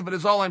sides of it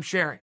is all I'm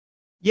sharing.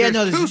 Yeah,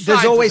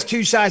 there's always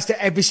two sides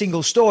to every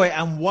single story.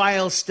 And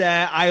whilst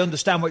I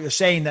understand what you're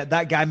saying,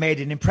 that guy made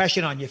an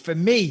impression on you, for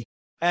me,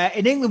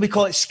 in England, we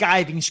call it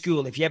skiving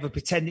school. If you ever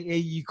pretend,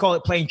 you call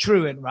it playing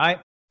truant, right?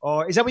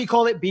 Or is that what you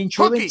call it? Being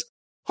truant?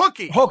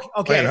 Hooky.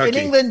 Okay. In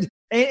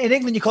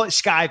England, you call it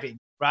skiving,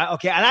 right?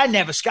 Okay. And I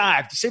never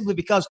skived simply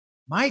because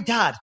my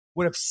dad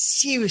would have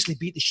seriously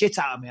beat the shit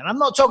out of me. And I'm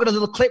not talking a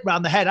little clip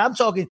round the head. I'm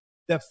talking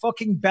the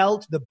fucking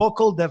belt, the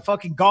buckle, the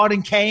fucking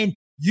garden cane,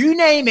 you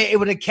name it, it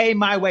would have came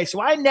my way.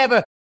 So I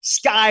never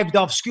skived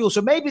off school.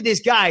 So maybe this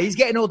guy, he's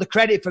getting all the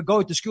credit for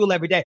going to school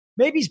every day.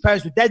 Maybe his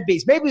parents were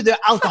deadbeats. Maybe they're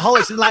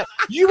alcoholics. And like,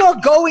 you are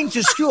going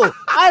to school.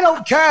 I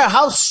don't care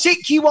how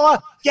sick you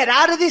are. Get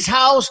out of this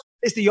house.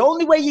 It's the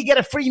only way you get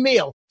a free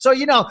meal. So,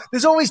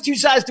 there's always two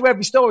sides to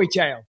every story,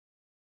 Chael.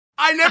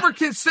 I never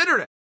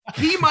considered it.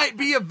 He might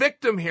be a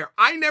victim here.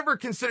 I never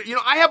considered,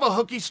 I have a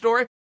hooky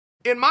story.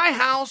 In my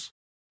house,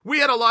 we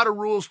had a lot of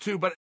rules too,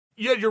 but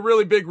you had your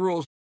really big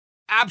rules.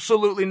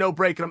 Absolutely no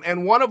breaking them.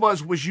 And one of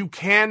us was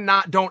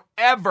don't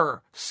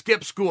ever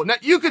skip school. Now,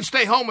 you could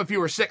stay home if you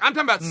were sick. I'm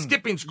talking about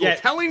skipping school,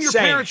 telling your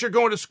parents you're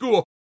going to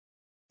school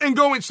and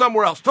going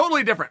somewhere else.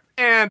 Totally different.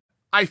 And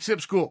I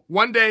skipped school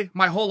one day,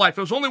 my whole life.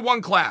 It was only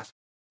one class.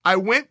 I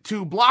went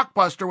to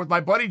Blockbuster with my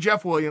buddy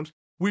Jeff Williams.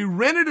 We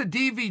rented a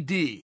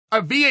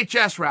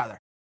VHS rather.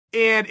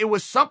 And it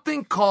was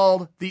something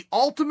called the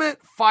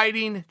Ultimate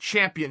Fighting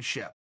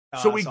Championship.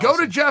 So we go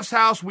to Jeff's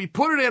house, we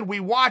put it in, we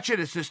watch it.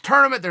 It's this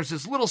tournament. There's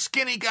this little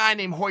skinny guy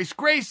named Hoist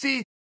Gracie.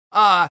 You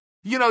got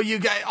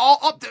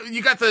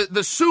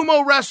the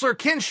sumo wrestler,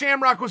 Ken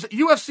Shamrock was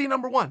UFC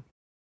 #1.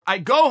 I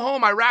go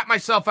home, I wrap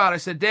myself out. I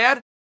said, Dad,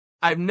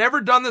 I've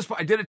never done this.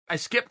 I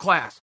skipped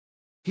class.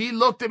 He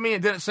looked at me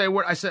and didn't say a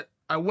word. I said,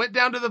 I went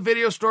down to the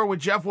video store with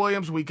Jeff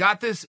Williams. We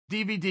got this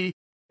DVD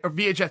or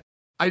VHS.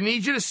 I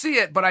need you to see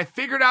it, but I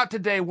figured out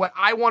today what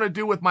I want to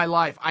do with my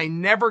life. I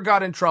never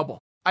got in trouble.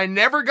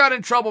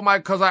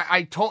 Mike, because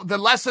I told the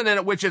lesson in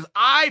it, which is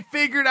I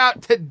figured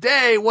out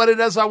today what it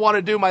is I want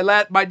to do.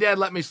 My dad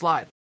let me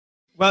slide.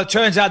 Well, it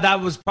turns out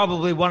that was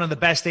probably one of the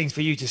best things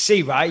for you to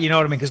see, right? You know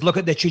what I mean? Because look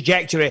at the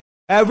trajectory.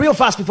 Real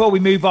fast before we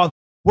move on,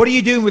 what are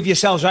you doing with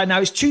yourselves right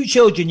now? It's 2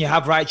 children you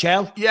have, right,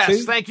 Chael? Yes,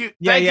 2? Thank you.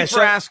 Thank you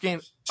for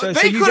asking. So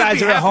you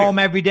guys are at home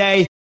every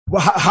day.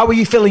 How are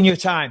you filling your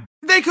time?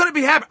 They couldn't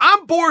be happy.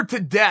 I'm bored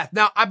to death.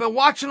 Now, I've been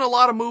watching a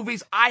lot of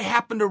movies. I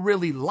happen to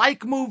really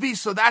like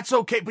movies, so that's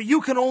okay. But you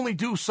can only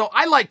do so.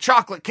 I like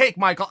chocolate cake,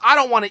 Michael. I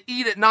don't want to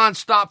eat it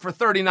nonstop for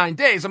 39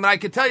 days. I mean, I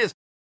can tell you,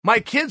 my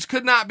kids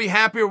could not be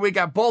happier. We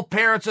got both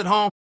parents at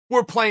home.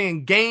 We're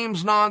playing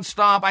games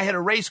nonstop. I had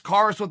to race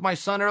cars with my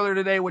son earlier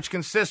today, which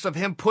consists of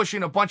him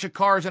pushing a bunch of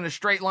cars in a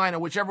straight line,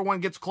 and whichever one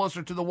gets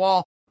closer to the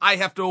wall, I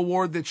have to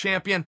award the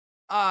champion.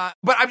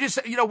 But I'm just,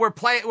 we're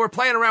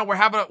playing around. We're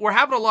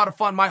having a lot of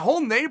fun. My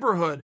whole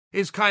neighborhood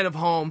is kind of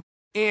home,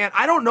 and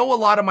I don't know a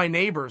lot of my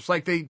neighbors.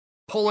 Like, they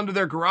pull into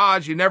their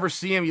garage. You never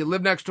see them. You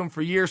live next to them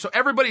for years. So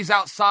everybody's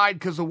outside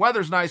because the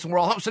weather's nice and we're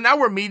all home. So now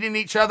we're meeting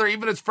each other,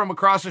 even if it's from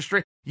across the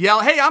street.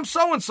 Yell, hey, I'm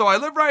so-and-so. I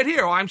live right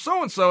here. Oh, I'm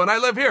so-and-so and I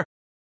live here.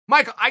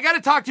 Michael, I got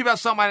to talk to you about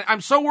something.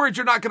 I'm so worried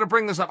you're not going to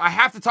bring this up. I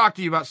have to talk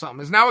to you about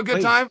something. Is now a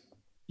good time?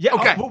 Yeah,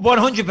 okay.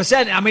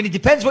 100%. I mean, it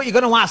depends what you're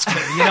going to ask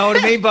me. You know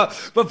what I mean? But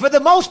for the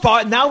most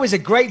part, now is a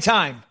great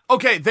time.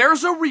 Okay,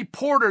 there's a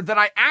reporter that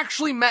I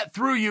actually met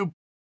through you.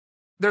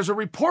 There's a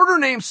reporter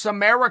named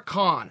Samara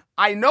Khan.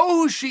 I know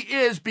who she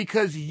is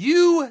because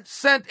you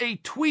sent a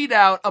tweet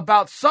out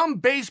about some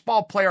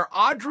baseball player,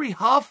 Audrey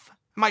Huff.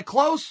 Am I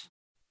close?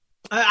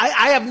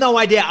 I have no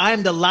idea. I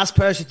am the last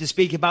person to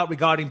speak about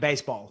regarding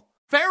baseball.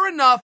 Fair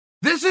enough.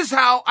 This is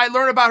how I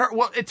learned about her.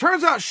 Well, it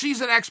turns out she's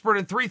an expert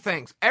in 3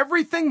 things.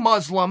 Everything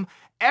Muslim,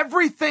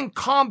 everything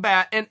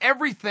combat, and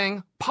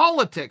everything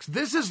politics.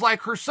 This is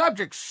like her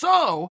subject.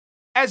 So,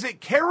 as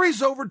it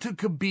carries over to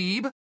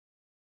Khabib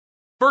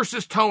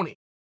versus Tony,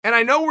 and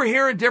I know we're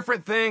hearing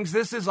different things.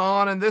 This is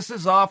on and this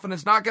is off and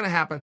it's not going to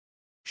happen.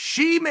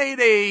 She made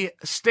a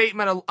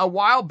statement a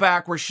while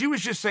back where she was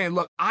just saying,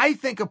 look, I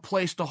think a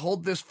place to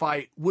hold this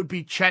fight would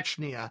be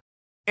Chechnya.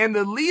 And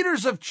the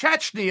leaders of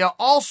Chechnya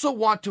also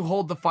want to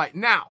hold the fight.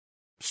 Now,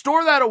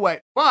 store that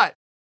away. But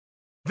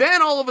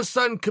then all of a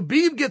sudden,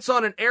 Khabib gets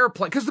on an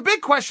airplane. Because the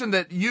big question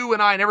that you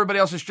and I and everybody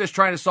else is just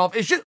trying to solve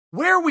is just,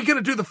 where are we going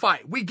to do the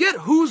fight? We get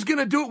who's going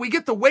to do it. We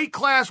get the weight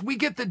class. We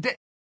get the day.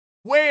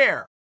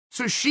 Where?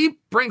 So she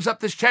brings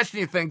up this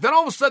Chechnya thing. Then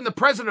all of a sudden, the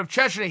president of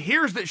Chechnya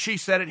hears that she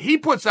said it. He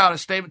puts out a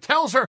statement,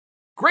 tells her,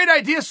 great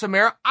idea,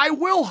 Samara. I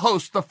will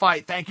host the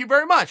fight. Thank you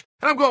very much.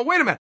 And I'm going, wait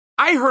a minute.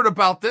 I heard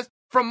about this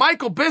from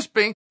Michael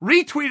Bisping,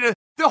 retweeted.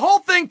 The whole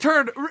thing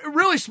turned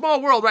really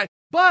small world, right?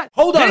 But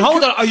hold on.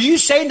 Are you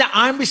saying that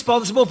I'm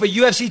responsible for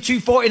UFC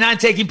 249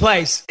 taking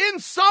place? In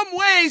some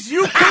ways,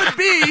 you could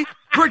be,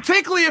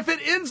 particularly if it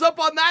ends up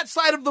on that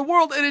side of the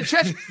world. And in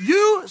Chechnya,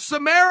 you,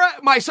 Samara,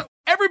 myself,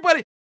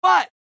 everybody.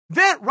 But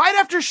then, right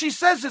after she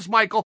says this,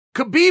 Michael,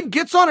 Khabib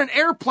gets on an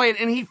airplane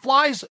and he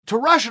flies to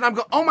Russia. And I'm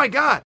going, oh my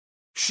God,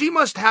 she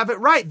must have it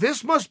right.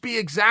 This must be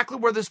exactly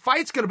where this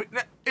fight's going to be.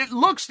 It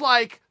looks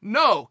like,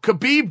 no,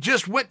 Khabib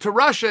just went to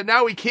Russia.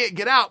 Now he can't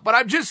get out. But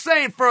I'm just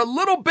saying, for a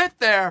little bit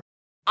there,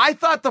 I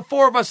thought the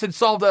 4 of us had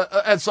solved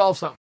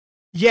something.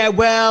 Yeah,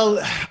 well,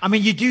 I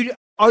mean,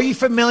 are you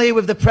familiar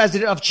with the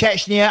president of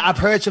Chechnya? I've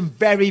heard some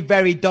very,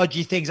 very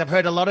dodgy things. I've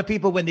heard a lot of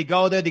people, when they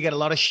go there, they get a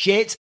lot of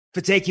shit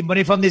for taking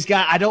money from this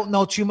guy. I don't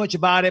know too much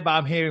about it, but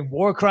I'm hearing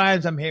war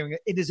crimes. I'm hearing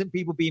innocent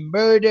people being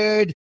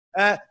murdered,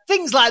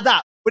 things like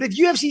that. But if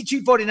UFC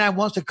 249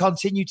 wants to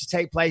continue to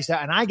take place there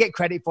and I get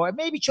credit for it,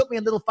 maybe chuck me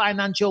a little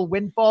financial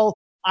windfall,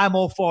 I'm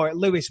all for it.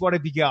 Lewis, what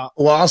have you got?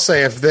 Well, I'll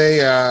say if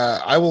they,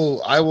 I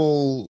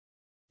will,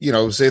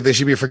 say they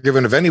should be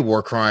forgiven of any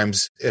war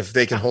crimes if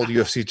they can hold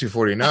UFC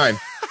 249.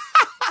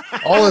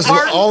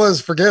 all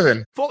is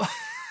forgiven.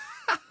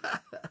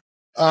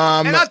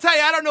 And I'll tell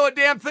you, I don't know a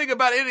damn thing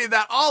about any of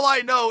that. All I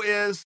know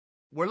is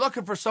we're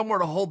looking for somewhere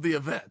to hold the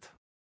event.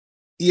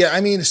 Yeah,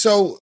 I mean,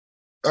 so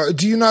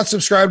do you not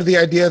subscribe to the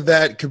idea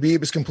that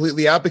Khabib is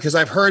completely out? Because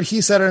I've heard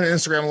he said on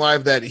Instagram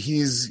Live that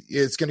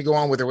it's going to go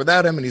on with or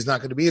without him, and he's not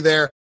going to be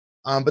there.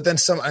 But then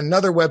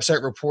another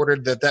website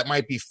reported that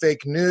might be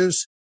fake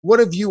news. What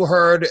have you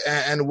heard,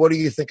 and what do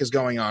you think is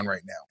going on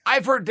right now?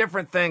 I've heard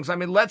different things. I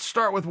mean, let's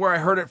start with where I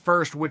heard it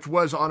first, which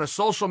was on a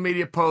social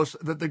media post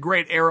that the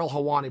great Ariel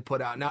Helwani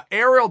put out. Now,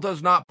 Ariel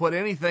does not put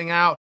anything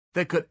out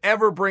that could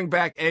ever bring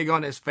back egg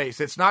on his face.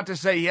 It's not to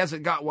say he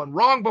hasn't got one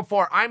wrong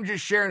before. I'm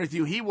just sharing with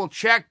you. He will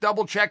check,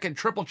 double check, and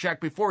triple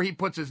check before he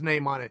puts his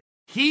name on it.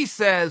 He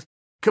says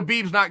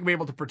Khabib's not going to be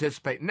able to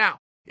participate. Now,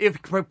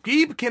 if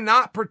Khabib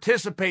cannot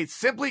participate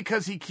simply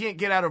because he can't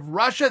get out of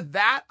Russia,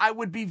 that I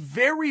would be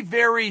very,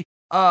 very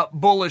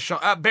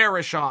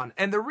bearish on.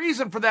 And the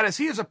reason for that is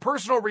he has a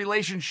personal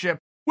relationship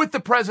with the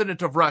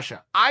president of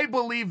Russia. I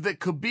believe that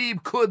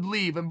Khabib could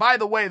leave. And by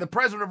the way, the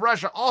president of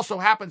Russia also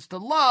happens to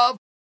love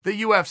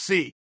the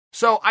UFC.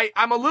 So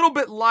I'm a little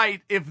bit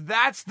light if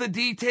that's the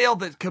detail,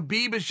 that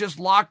Khabib is just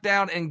locked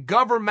down and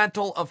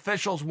governmental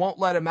officials won't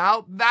let him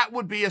out. That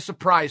would be a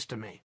surprise to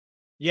me.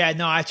 Yeah,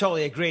 no, I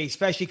totally agree,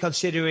 especially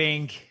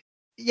considering,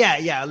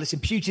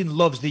 listen, Putin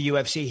loves the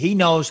UFC. He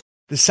knows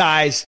the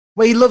size.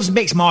 Well, he loves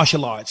mixed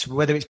martial arts,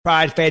 whether it's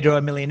Pride, Fedor, or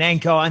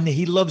Emelianenko, and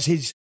he loves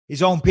his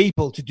own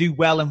people to do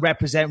well and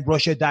represent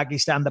Russia,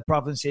 Dagestan, the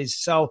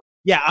provinces. So,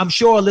 yeah, I'm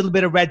sure a little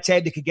bit of red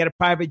tape, they could get a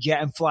private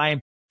jet and fly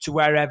him to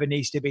wherever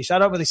needs to be. So I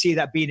don't really see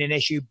that being an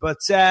issue. But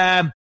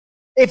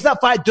if that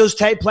fight does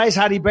take place,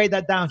 how do you break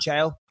that down,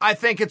 Chael? I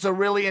think it's a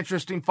really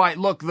interesting fight.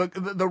 Look,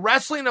 the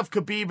wrestling of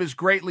Khabib is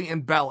greatly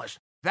embellished.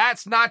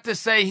 That's not to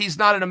say he's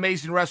not an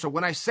amazing wrestler.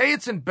 When I say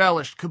it's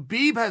embellished,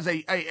 Khabib has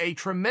a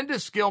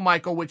tremendous skill,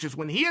 Michael, which is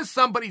when he has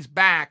somebody's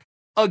back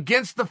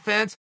against the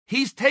fence,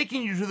 he's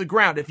taking you to the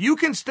ground. If you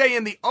can stay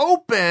in the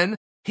open,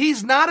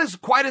 he's not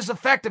quite as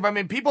effective. I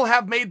mean, people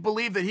have made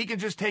believe that he can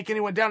just take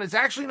anyone down. It's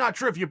actually not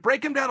true. If you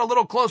break him down a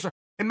little closer,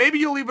 and maybe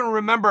you'll even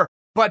remember,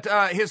 but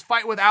his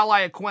fight with Al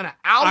Iaquinta.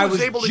 I was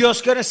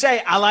just going to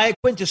say, Al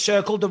Iaquinta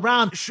circled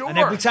around. Sure. And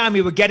every time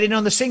he would get in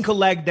on the single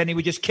leg, then he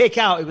would just kick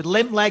out. He would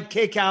limp leg,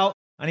 kick out,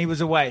 and he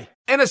was away.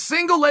 And a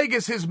single leg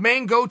is his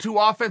main go-to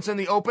offense in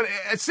the open.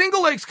 A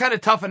single leg's kind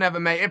of tough in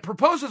MMA. It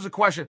proposes a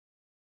question.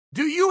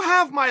 Do you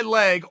have my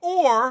leg,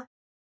 or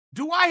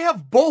do I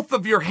have both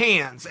of your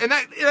hands? And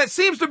that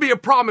seems to be a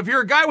problem. If you're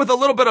a guy with a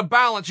little bit of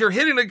balance, you're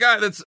hitting a guy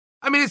it's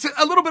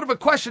a little bit of a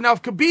question. Now,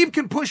 if Khabib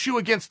can push you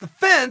against the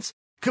fence,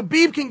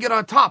 Khabib can get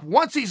on top.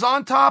 Once he's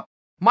on top,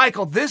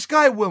 Michael, this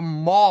guy will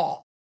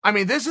maul. I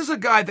mean, this is a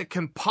guy that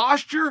can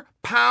posture,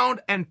 pound,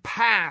 and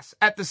pass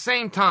at the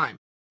same time.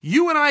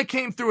 You and I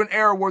came through an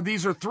era where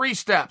these are 3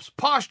 steps: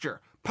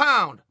 posture,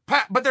 pound,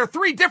 but they're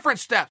 3 different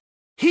steps.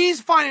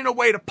 He's finding a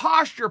way to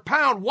posture,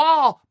 pound,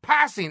 while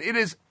passing. It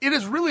is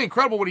really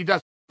incredible what he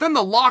does. Then the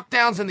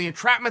lockdowns and the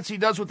entrapments he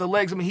does with the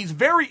legs. I mean, he's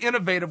very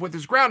innovative with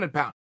his ground and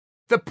pound.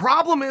 The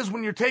problem is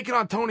when you're taking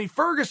on Tony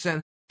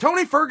Ferguson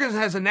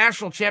has a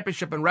national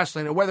championship in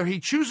wrestling, and whether he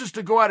chooses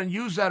to go out and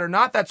use that or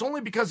not, that's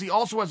only because he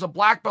also has a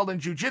black belt in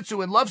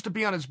jiu-jitsu and loves to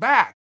be on his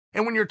back.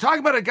 And when you're talking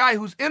about a guy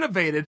who's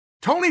innovated,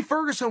 Tony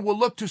Ferguson will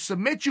look to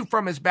submit you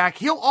from his back.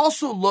 He'll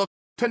also look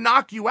to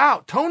knock you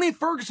out. Tony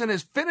Ferguson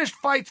has finished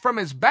fights from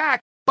his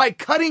back by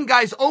cutting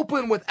guys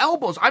open with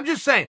elbows. I'm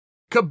just saying,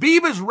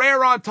 Khabib is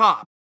rare on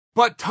top,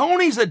 but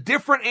Tony's a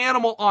different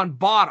animal on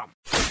bottom.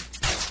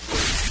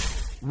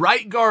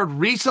 Right Guard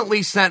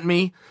recently sent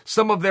me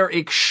some of their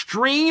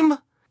extreme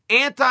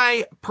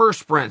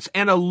antiperspirants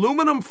and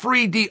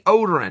aluminum-free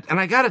deodorant. And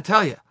I got to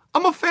tell you,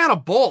 I'm a fan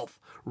of both.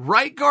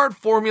 Right Guard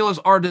formulas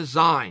are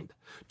designed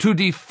to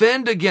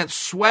defend against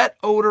sweat,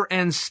 odor,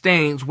 and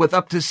stains with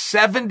up to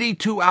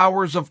 72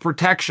 hours of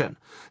protection.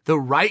 The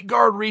Right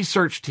Guard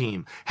research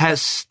team has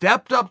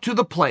stepped up to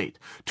the plate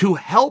to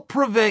help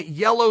prevent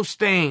yellow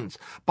stains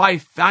by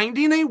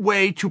finding a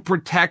way to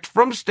protect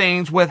from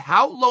stains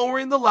without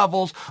lowering the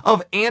levels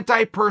of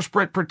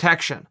antiperspirant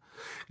protection.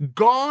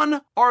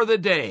 Gone are the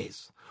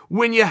days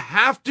when you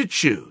have to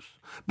choose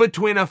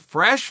between a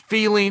fresh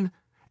feeling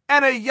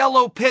and a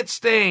yellow pit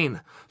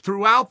stain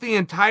throughout the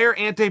entire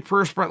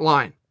antiperspirant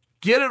line.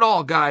 Get it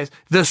all, guys.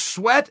 The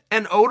sweat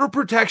and odor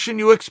protection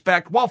you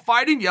expect while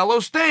fighting yellow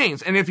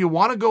stains. And if you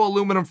want to go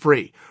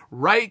aluminum-free,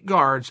 Right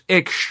Guard's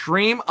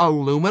extreme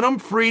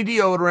aluminum-free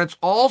deodorants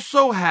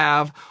also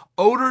have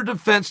odor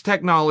defense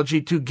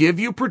technology to give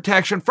you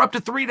protection for up to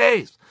 3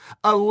 days,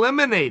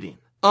 eliminating,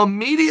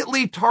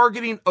 immediately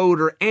targeting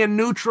odor and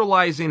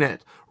neutralizing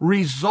it,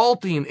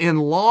 resulting in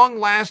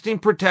long-lasting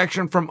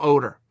protection from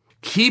odor,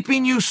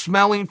 keeping you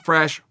smelling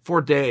fresh for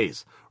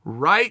days.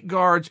 Right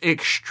Guard's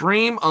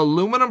extreme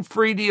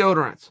aluminum-free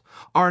deodorants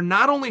are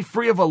not only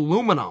free of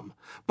aluminum,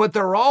 but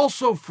they're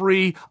also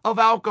free of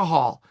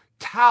alcohol,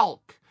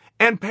 talc,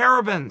 and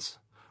parabens.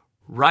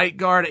 Right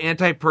Guard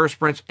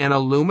antiperspirants and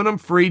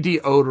aluminum-free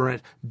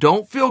deodorant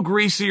don't feel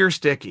greasy or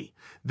sticky.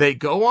 They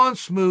go on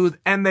smooth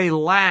and they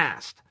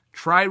last.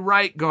 Try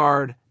Right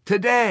Guard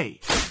today.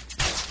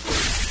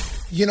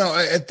 You know,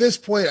 at this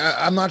point,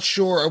 I'm not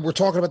sure. We're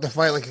talking about the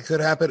fight like it could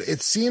happen.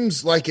 It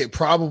seems like it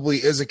probably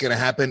isn't going to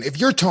happen. If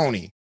you're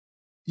Tony,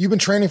 you've been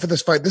training for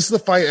this fight. This is the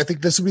fight. I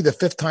think this will be the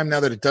 5th time now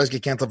that it does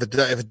get canceled.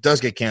 If it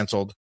does get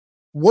canceled,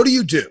 what do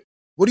you do?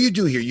 What do you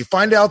do here? You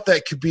find out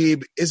that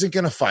Khabib isn't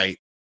going to fight.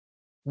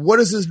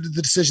 What is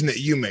the decision that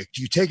you make?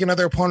 Do you take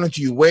another opponent?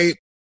 Do you wait?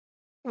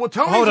 Well,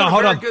 Tony's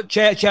hold on. Good...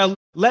 Chael,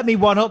 let me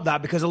one up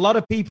that, because a lot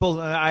of people,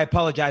 I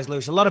apologize,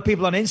 Lewis, a lot of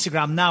people on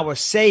Instagram now are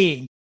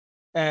saying,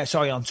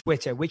 on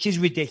Twitter, which is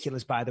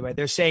ridiculous, by the way.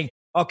 They're saying,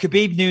 oh,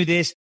 Khabib knew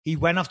this. He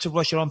went off to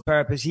Russia on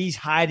purpose. He's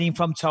hiding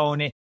from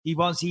Tony. He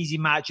wants easy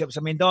matchups.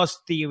 I mean, those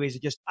theories are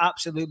just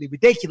absolutely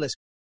ridiculous.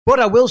 But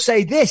I will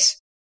say this.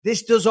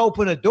 This does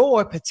open a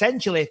door,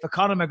 potentially, for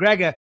Conor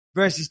McGregor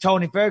versus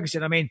Tony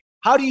Ferguson. I mean,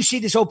 how do you see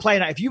this all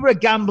playing out? If you were a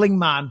gambling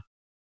man,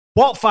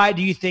 what fight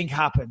do you think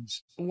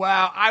happens?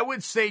 Wow, I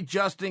would say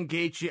Justin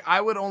Gaethje. I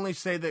would only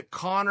say that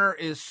Conor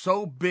is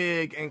so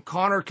big and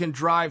Conor can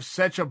drive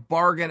such a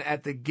bargain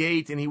at the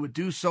gate and he would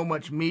do so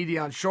much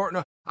media on short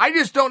notice. I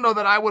just don't know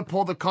that I would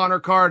pull the Conor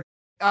card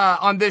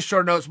on this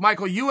short notice.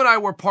 Michael, you and I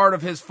were part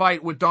of his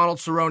fight with Donald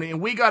Cerrone, and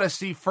we got to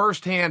see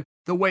firsthand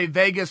the way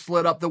Vegas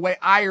lit up, the way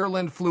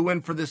Ireland flew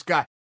in for this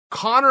guy.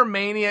 Conor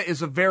mania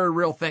is a very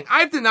real thing.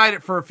 I've denied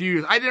it for a few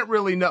years. I didn't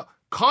really know.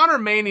 Conor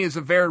mania is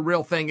a very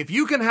real thing. If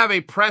you can have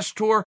a press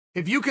tour,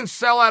 if you can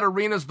sell out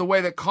arenas the way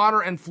that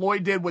Conor and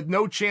Floyd did with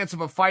no chance of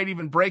a fight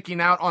even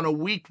breaking out on a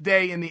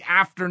weekday in the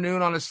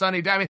afternoon on a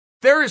sunny day, I mean,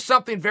 there is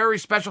something very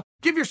special.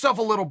 Give yourself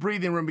a little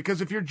breathing room,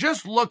 because if you're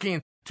just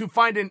looking to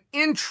find an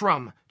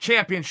interim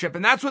championship,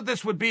 and that's what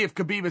this would be if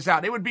Khabib is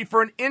out, it would be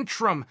for an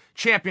interim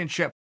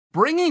championship.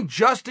 Bringing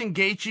Justin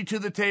Gaethje to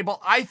the table,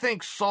 I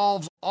think,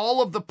 solves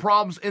all of the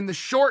problems in the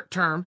short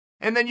term.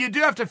 And then you do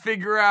have to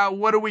figure out,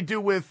 what do we do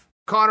with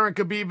Conor and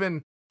Khabib,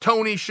 and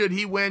Tony, should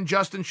he win?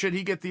 Justin, should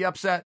he get the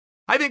upset?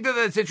 I think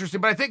that's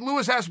interesting. But I think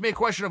Lewis asked me a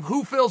question of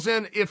who fills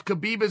in if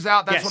Khabib is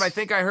out. That's what I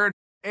think I heard.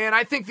 And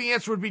I think the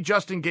answer would be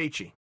Justin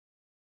Gaethje.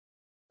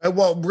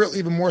 Well, really,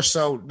 even more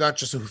so, not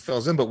just who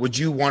fills in, but would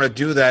you want to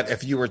do that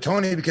if you were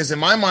Tony? Because in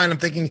my mind, I'm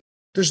thinking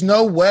there's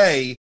no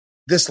way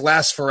this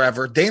lasts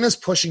forever. Dana's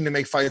pushing to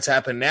make fights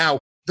happen now.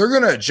 They're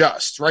going to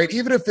adjust, right?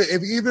 Even if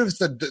it's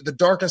the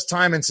darkest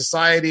time in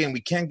society and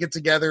we can't get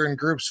together in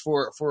groups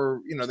for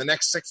the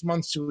next 6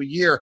 months to a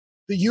year,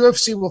 the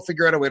UFC will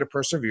figure out a way to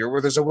persevere.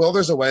 Where there's a will,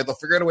 there's a way. They'll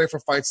figure out a way for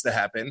fights to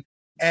happen.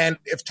 And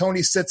if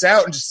Tony sits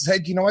out and just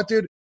said, you know what,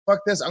 dude,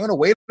 fuck this, I'm going to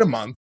wait a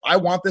month. I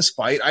want this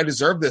fight. I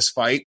deserve this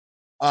fight.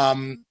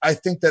 I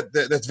think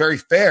that's very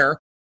fair.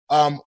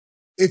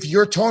 If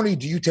you're Tony,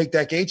 do you take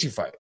that Gaethje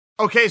fight?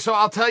 Okay, so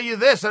I'll tell you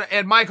this,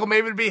 and Michael,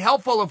 maybe it'd be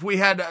helpful if we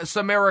had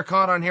Samara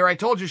Khan on here. I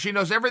told you she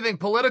knows everything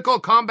political,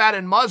 combat,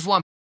 and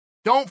Muslim.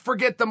 Don't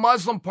forget the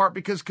Muslim part,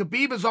 because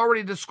Khabib has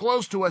already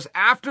disclosed to us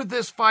after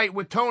this fight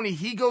with Tony,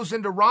 he goes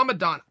into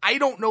Ramadan. I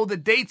don't know the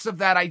dates of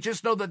that. I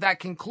just know that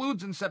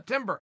concludes in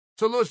September.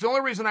 So, Lewis, the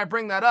only reason I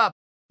bring that up,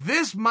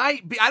 this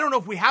might be, I don't know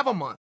if we have a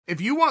month.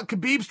 If you want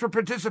Khabib's for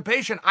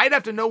participation, I'd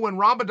have to know when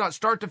Ramadan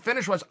start to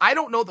finish was. I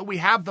don't know that we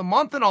have the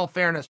month, in all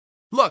fairness.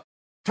 Look,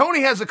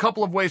 Tony has a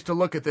couple of ways to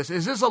look at this.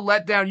 Is this a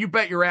letdown? You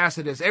bet your ass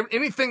it is.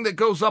 Anything that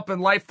goes up in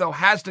life, though,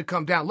 has to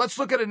come down. Let's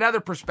look at another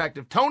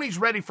perspective. Tony's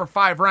ready for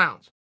 5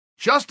 rounds.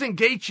 Justin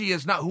Gaethje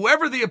is not.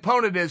 Whoever the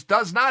opponent is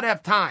does not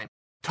have time.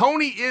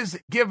 Tony is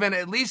given,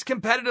 at least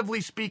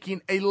competitively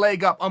speaking, a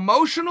leg up.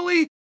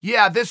 Emotionally,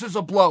 yeah, this is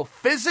a blow.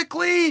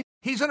 Physically,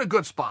 he's in a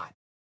good spot.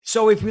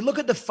 So if we look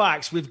at the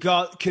facts, we've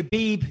got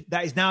Khabib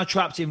that is now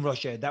trapped in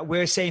Russia, that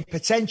we're saying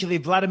potentially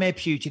Vladimir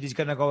Putin is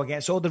going to go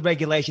against all the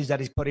regulations that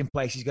he's put in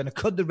place. He's going to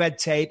cut the red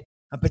tape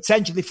and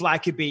potentially fly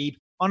Khabib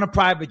on a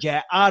private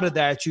jet out of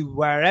there to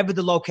wherever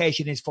the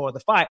location is for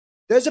the fight.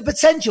 There's a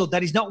potential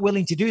that he's not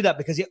willing to do that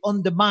because it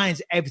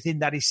undermines everything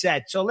that he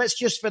said. So let's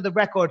just, for the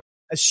record,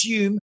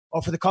 assume,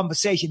 or for the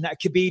conversation,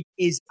 that Khabib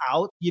is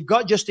out. You've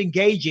got Justin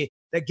Gaethje,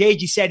 that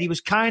Gaethje said he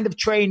was kind of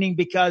training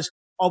because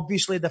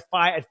obviously the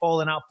fight had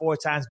fallen out 4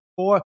 times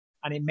before,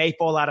 and it may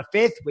fall out a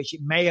 5th, which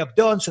it may have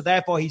done. So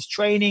therefore he's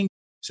training.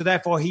 So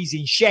therefore he's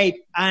in shape.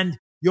 And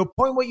your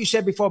point, what you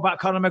said before about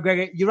Conor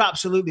McGregor, you're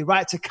absolutely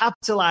right. To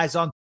capitalize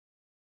on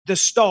the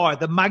star,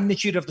 the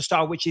magnitude of the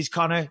star, which is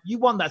Conor, you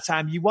want that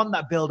time. You want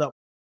that build up.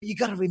 You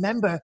got to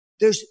remember,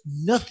 there's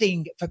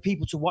nothing for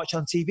people to watch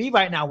on TV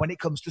right now when it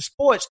comes to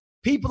sports.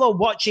 People are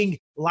watching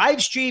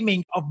live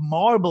streaming of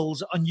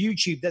marbles on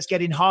YouTube that's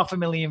getting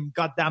 500,000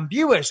 goddamn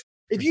viewers.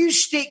 If you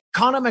stick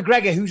Conor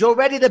McGregor, who's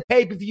already the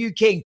pay-per-view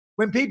king,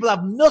 when people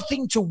have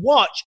nothing to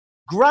watch,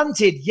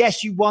 granted,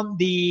 yes, you want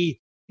the,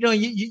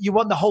 you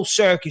want the whole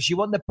circus, you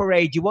want the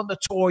parade, you want the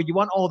tour, you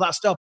want all that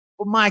stuff.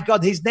 But my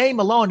God, his name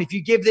alone, if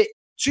you give it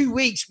 2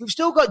 weeks. We've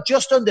still got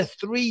just under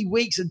 3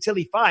 weeks until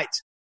he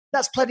fights.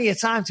 That's plenty of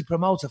time to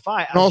promote a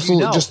fight. And also,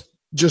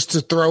 just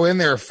to throw in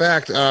there a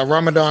fact,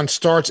 Ramadan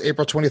starts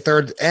April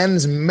 23rd,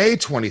 ends May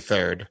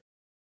 23rd.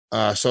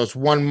 So it's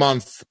 1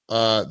 month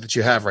that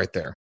you have right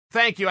there.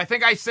 Thank you. I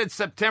think I said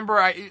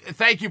September.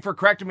 Thank you for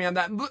correcting me on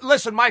that.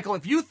 Listen, Michael,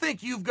 if you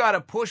think you've got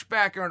a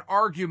pushback or an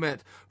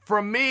argument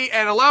from me,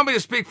 and allow me to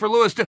speak for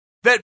Lewis too,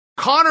 that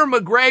Conor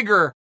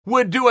McGregor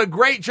would do a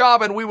great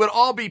job and we would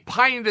all be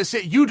pining to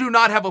sit, you do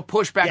not have a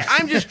pushback. Yes.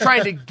 I'm just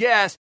trying to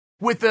guess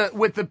with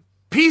the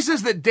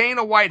pieces that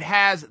Dana White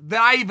has,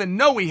 that I even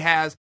know he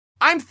has,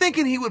 I'm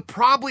thinking he would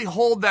probably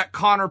hold that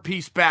Conor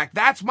piece back.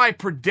 That's my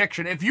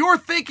prediction. If you're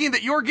thinking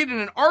that you're getting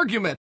an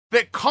argument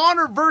that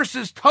Conor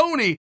versus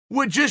Tony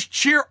would just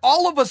cheer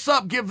all of us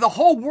up, give the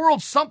whole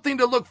world something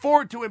to look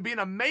forward to and be an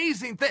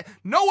amazing thing,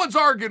 no one's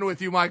arguing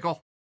with you,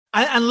 Michael.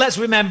 And let's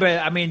remember,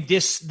 I mean,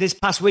 this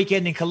past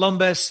weekend in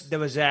Columbus, there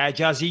was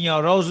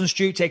Jairzinho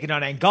Rozenstruik taking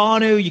on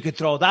Ngannou. You could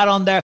throw that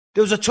on there.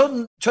 There was a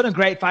ton of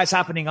great fights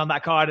happening on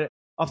that card.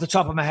 Off the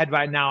top of my head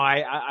right now,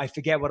 I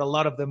forget what a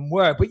lot of them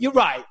were. But you're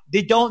right.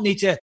 They don't need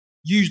to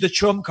use the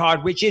trump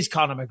card, which is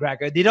Conor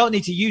McGregor. They don't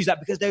need to use that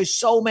because there's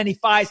so many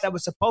fights that were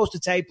supposed to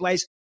take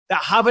place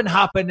that haven't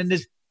happened. And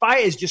there's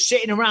fighters just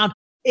sitting around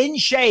in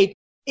shape,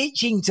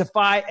 itching to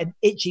fight and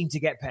itching to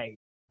get paid.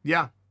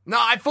 Yeah. No,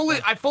 I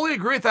fully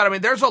agree with that. I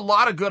mean, there's a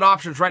lot of good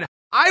options right now.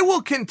 I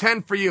will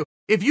contend for you.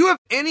 If you have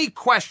any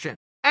question,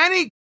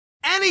 any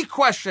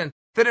question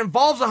that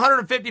involves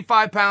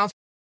 155 pounds,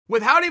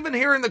 without even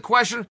hearing the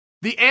question,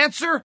 the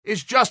answer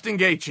is Justin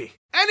Gaethje.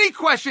 Any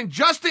question,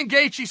 Justin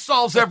Gaethje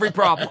solves every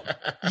problem.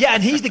 Yeah,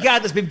 and he's the guy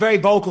that's been very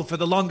vocal for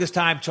the longest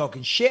time,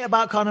 talking shit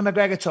about Conor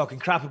McGregor, talking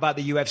crap about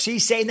the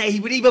UFC, saying that he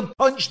would even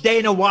punch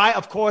Dana White.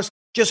 Of course,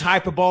 just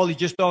hyperbole,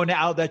 just throwing it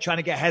out there, trying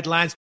to get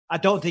headlines. I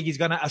don't think he's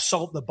going to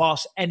assault the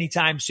boss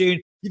anytime soon.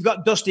 You've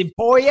got Dustin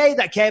Poirier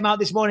that came out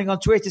this morning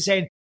on Twitter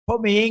saying,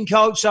 put me in,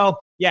 coach. So,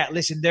 yeah,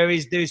 listen,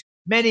 there's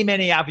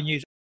many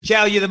avenues.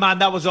 Chael, you're the man.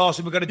 That was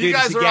awesome. We're going to do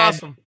this again. You guys are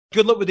awesome.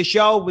 Good luck with the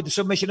show, with the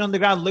Submission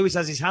Underground. Lewis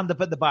has his hand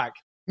up at the back.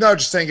 No,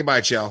 just saying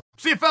goodbye, Chael.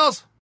 See you,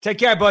 fellas. Take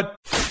care, bud.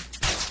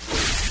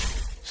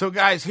 So,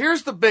 guys,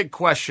 here's the big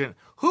question.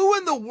 Who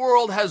in the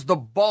world has the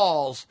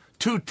balls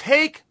to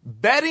take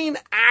betting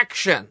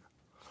action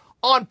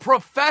on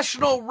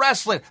professional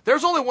wrestling?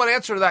 There's only one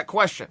answer to that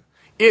question.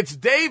 It's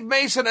Dave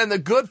Mason and the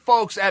good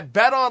folks at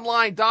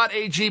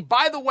betonline.ag.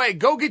 By the way,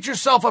 go get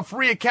yourself a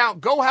free account.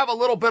 Go have a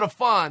little bit of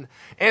fun.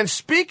 And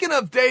speaking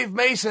of Dave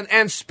Mason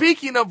and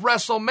speaking of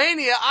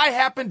WrestleMania, I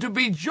happen to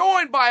be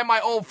joined by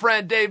my old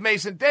friend Dave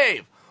Mason.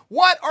 Dave,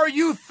 what are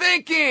you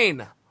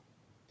thinking?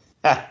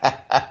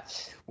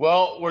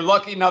 Well, we're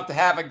lucky enough to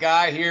have a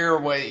guy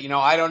here.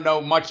 I don't know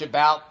much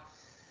about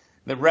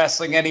the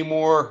wrestling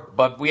anymore,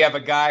 but we have a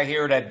guy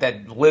here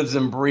that lives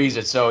and breathes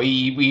it. So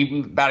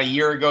he about a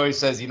year ago, he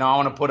says, I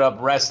want to put up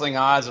wrestling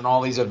odds and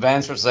all these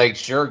events. We're like,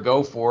 sure,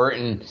 go for it.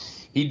 And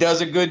he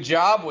does a good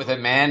job with it,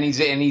 man.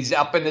 He's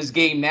up in his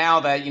game now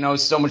that,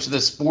 so much of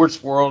the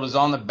sports world is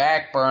on the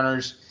back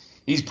burners.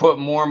 He's put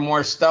more and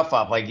more stuff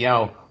up, like,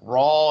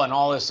 Raw and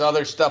all this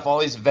other stuff, all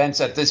these events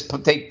that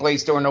take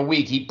place during the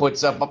week. He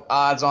puts up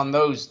odds on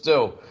those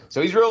too.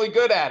 So he's really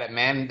good at it,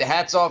 man.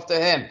 Hats off to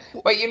him.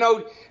 But,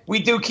 we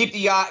do keep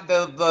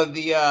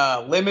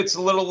the limits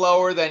a little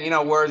lower than,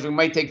 whereas we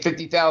might take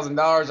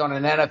 $50,000 on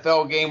an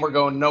NFL game. We're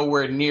going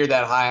nowhere near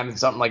that high on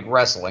something like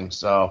wrestling.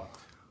 So,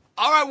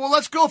 all right, well,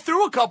 let's go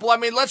through a couple. I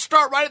mean, let's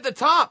start right at the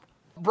top.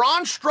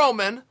 Braun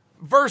Strowman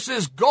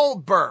versus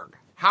Goldberg.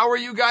 How are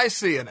you guys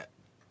seeing it?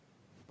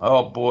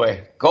 Oh,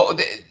 boy.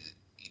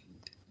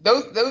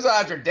 Those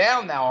odds are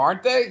down now,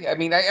 aren't they? I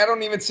mean, I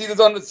don't even see those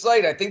on the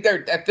site. I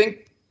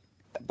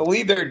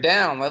believe they're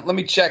down. Let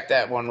me check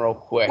that one real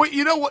quick. Well,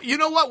 you know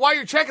what? While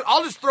you're checking,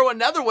 I'll just throw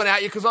another one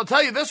at you because I'll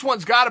tell you this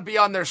one's got to be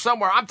on there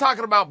somewhere. I'm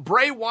talking about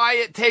Bray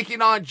Wyatt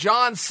taking on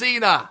John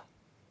Cena.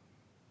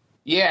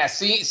 Yeah,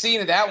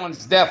 Cena, that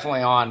one's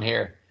definitely on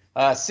here.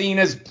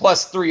 Cena's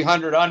plus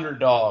 300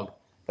 underdog.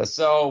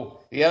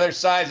 So the other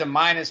side's a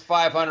minus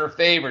 500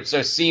 favorite.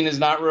 So Cena's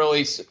not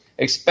really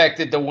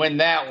expected to win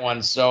that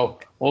one. So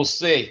we'll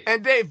see.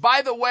 And Dave,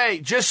 by the way,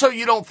 just so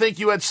you don't think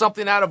you had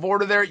something out of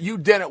order there, you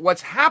didn't.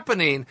 What's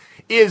happening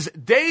is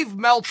Dave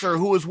Meltzer,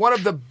 who is one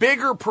of the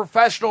bigger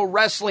professional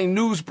wrestling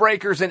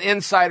newsbreakers and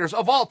insiders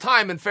of all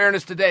time, in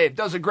fairness to Dave,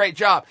 does a great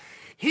job.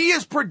 He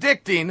is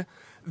predicting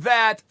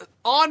that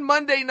on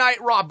Monday Night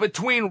Raw,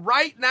 between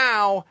right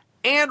now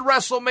and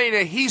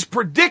WrestleMania, he's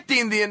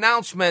predicting the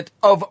announcement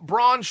of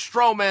Braun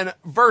Strowman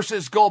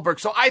versus Goldberg.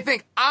 So I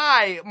think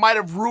I might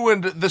have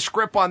ruined the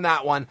script on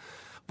that one.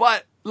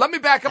 But let me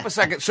back up a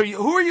second. So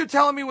who are you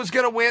telling me was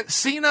going to win,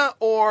 Cena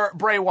or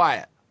Bray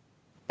Wyatt?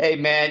 Hey,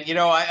 man,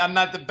 I'm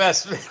not the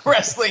best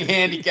wrestling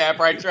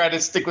handicapper. I try to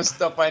stick with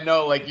stuff I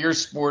know, like your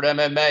sport,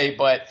 MMA.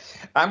 But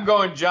I'm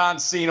going John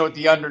Cena with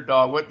the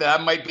underdog.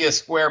 That might be a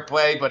square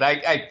play, but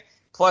I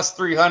plus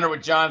 300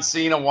 with John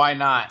Cena. Why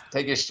not?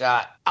 Take a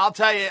shot. I'll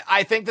tell you,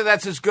 I think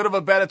that's as good of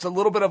a bet. It's a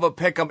little bit of a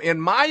pick 'em.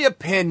 In my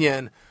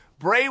opinion,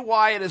 Bray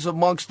Wyatt is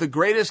amongst the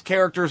greatest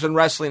characters in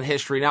wrestling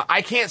history. Now,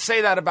 I can't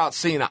say that about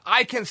Cena.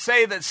 I can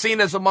say that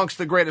Cena is amongst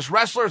the greatest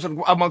wrestlers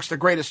and amongst the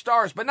greatest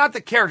stars, but not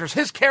the characters.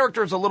 His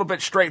character is a little bit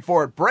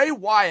straightforward. Bray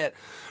Wyatt,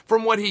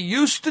 from what he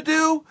used to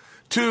do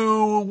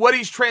to what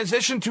he's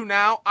transitioned to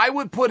now, I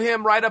would put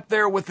him right up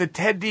there with the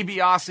Ted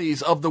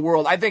DiBiase's of the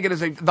world. I think it is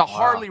the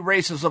Harley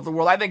Races of the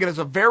world. I think it is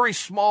a very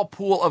small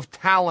pool of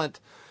talent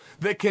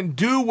that can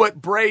do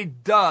what Bray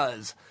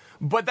does.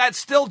 But that's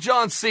still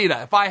John Cena.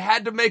 If I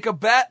had to make a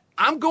bet,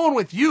 I'm going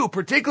with you,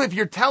 particularly if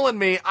you're telling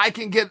me I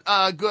can get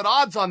good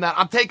odds on that.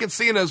 I'm taking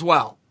Cena as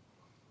well.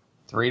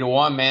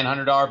 3-1, man,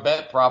 $100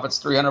 bet,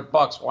 profits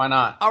 $300. Why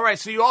not? All right,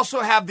 so you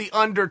also have The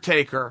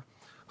Undertaker,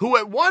 who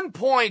at one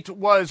point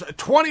was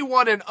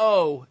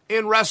 21-0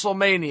 in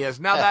WrestleManias.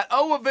 Now, that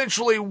O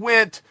eventually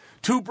went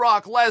to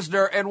Brock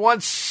Lesnar, and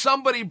once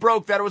somebody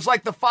broke that, it was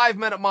like the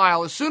 5-minute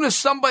mile. As soon as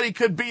somebody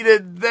could beat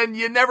it, then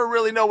you never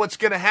really know what's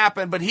going to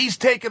happen. But he's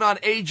taken on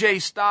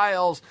AJ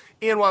Styles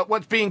in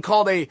what's being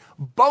called a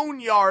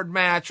boneyard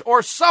match,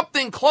 or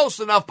something close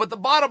enough. But the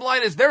bottom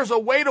line is there's a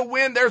way to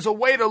win, there's a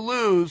way to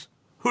lose.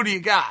 Who do you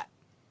got?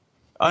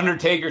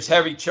 Undertaker's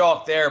heavy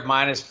chalk there,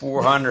 minus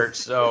 400.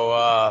 So,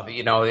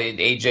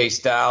 AJ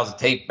Styles,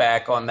 take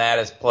back on that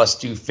is plus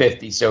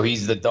 250. So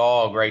he's the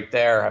dog right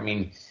there. I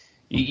mean,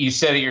 you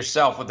said it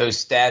yourself with those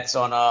stats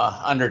on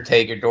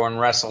Undertaker during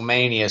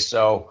WrestleMania.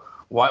 So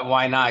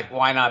why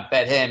not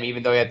bet him,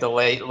 even though you have to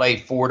lay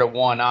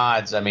 4-1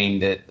 odds? I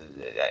mean,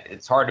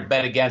 it's hard to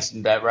bet against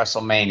him at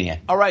WrestleMania.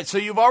 All right, so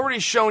you've already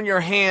shown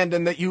your hand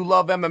and that you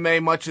love MMA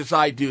much as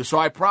I do. So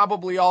I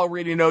probably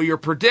already know your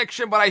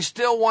prediction, but I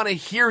still want to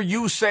hear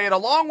you say it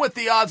along with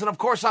the odds. And of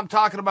course, I'm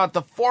talking about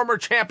the former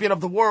champion of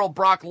the world,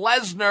 Brock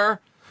Lesnar.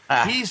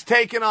 He's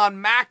taken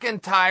on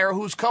McIntyre,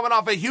 who's coming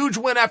off a huge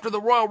win after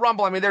the Royal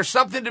Rumble. I mean, there's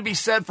something to be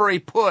said for a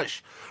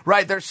push,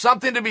 right? There's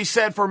something to be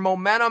said for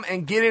momentum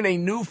and getting a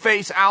new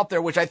face out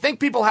there, which I think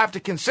people have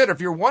to consider.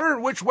 If you're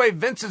wondering which way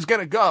Vince is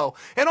going to go,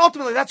 and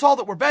ultimately that's all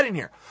that we're betting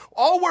here.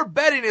 All we're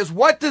betting is,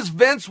 what does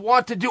Vince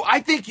want to do? I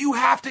think you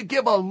have to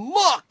give a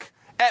look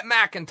at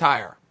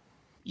McIntyre.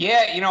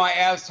 Yeah,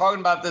 I was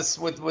talking about this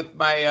with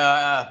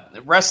my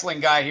wrestling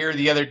guy here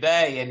the other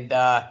day, and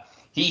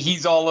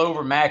He's all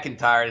over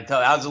McIntyre. To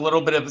tell you, I was a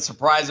little bit of a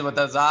surprise with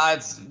those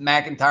odds.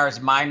 McIntyre's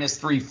minus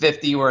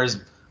 350,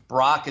 whereas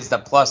Brock is the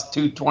plus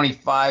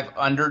 225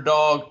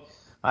 underdog.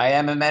 I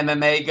am an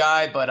MMA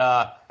guy, but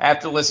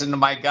after listening to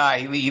my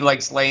guy, he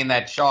likes laying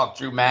that chalk,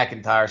 Drew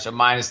McIntyre, so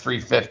minus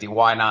 350.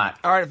 Why not?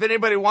 All right, if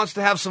anybody wants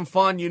to have some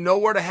fun, you know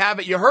where to have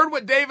it. You heard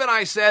what Dave and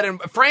I said, and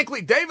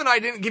frankly, Dave and I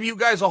didn't give you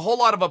guys a whole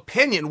lot of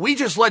opinion. We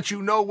just let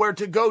you know where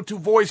to go to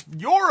voice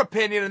your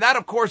opinion, and that,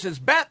 of course, is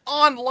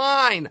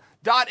BetOnline.ag,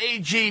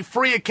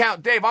 free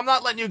account. Dave, I'm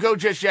not letting you go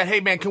just yet.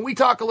 Hey, man, can we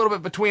talk a little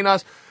bit between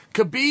us?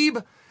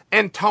 Khabib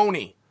and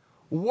Tony.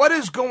 What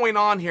is going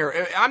on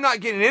here? I'm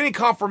not getting any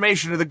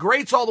confirmation. The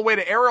greats all the way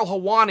to Ariel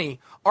Helwani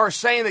are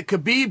saying that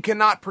Khabib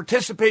cannot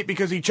participate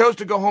because he chose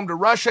to go home to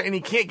Russia and he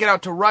can't get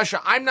out to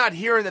Russia. I'm not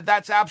hearing that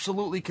that's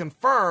absolutely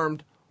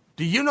confirmed.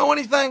 Do you know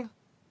anything?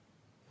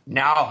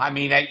 No, I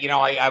mean,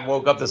 I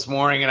woke up this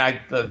morning and I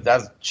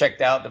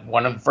checked out.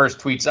 One of the first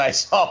tweets I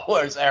saw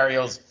was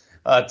Ariel's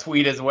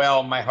tweet as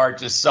well. My heart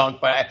just sunk,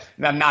 but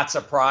I'm not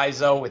surprised,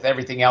 though, with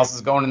everything else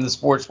that's going in the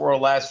sports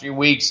world last few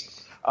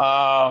weeks.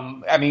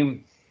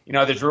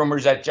 There's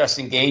rumors that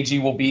Justin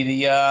Gaethje will be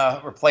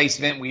the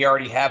replacement. We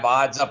already have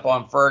odds up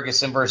on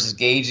Ferguson versus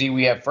Gaethje.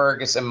 We have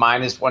Ferguson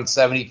minus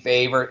 170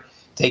 favorite.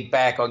 Take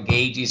back on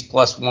Gaethje's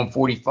plus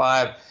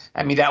 145.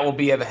 I mean, that will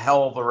be a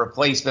hell of a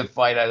replacement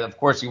fight. Of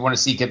course, we want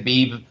to see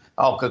Khabib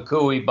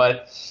Al-Kakui,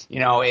 but,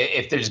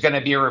 if there's going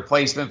to be a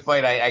replacement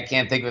fight, I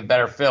can't think of a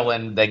better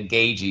fill-in than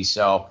Gaethje.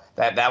 So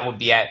that would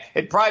be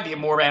it'd probably be a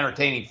more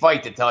entertaining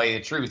fight, to tell you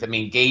the truth. I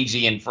mean,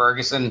 Gaethje and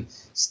Ferguson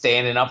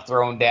standing up,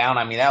 throwing down.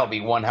 I mean, that would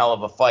be one hell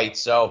of a fight.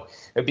 So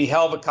it'd be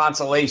hell of a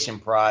consolation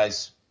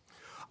prize.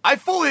 I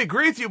fully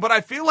agree with you, but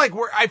I feel like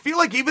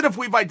even if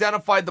we've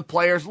identified the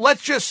players,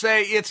 let's just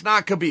say it's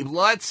not Khabib.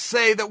 Let's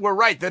say that we're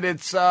right, that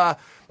it's going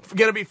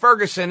to be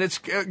Ferguson. It's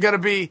going to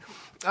be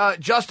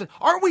Justin.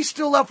 Aren't we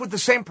still left with the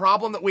same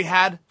problem that we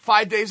had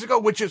 5 days ago,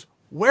 which is,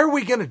 where are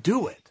we going to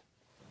do it?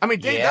 I mean,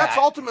 Dave, that's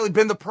ultimately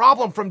been the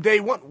problem from day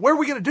one. Where are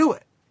we going to do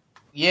it?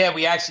 Yeah,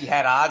 we actually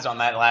had odds on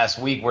that last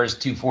week. Where's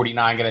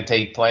 249 going to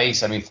take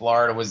place? I mean,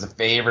 Florida was the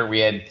favorite. We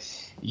had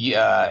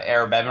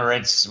Arab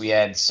Emirates. We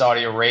had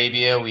Saudi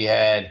Arabia. We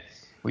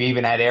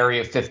even had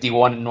Area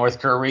 51 in North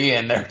Korea,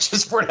 and they're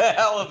just for the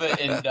hell of it.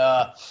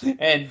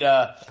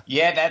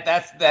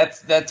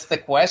 That's the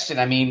question.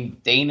 I mean,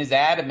 Dana's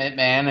adamant,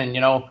 man, and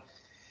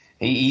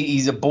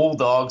he's a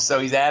bulldog, so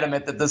he's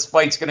adamant that this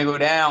fight's going to go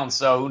down.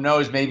 So who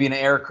knows, maybe an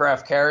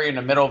aircraft carrier in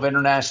the middle of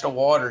international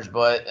waters.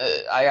 But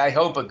I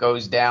hope it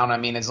goes down. I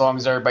mean, as long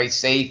as everybody's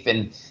safe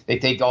and they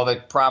take all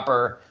the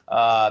proper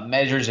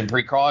measures and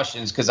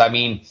precautions, because, I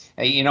mean,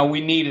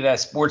 we needed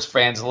as sports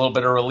fans a little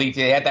bit of relief.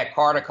 They had that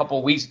card a couple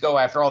of weeks ago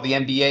after all the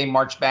NBA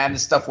March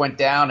Madness stuff went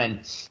down, and,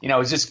 it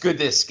was just good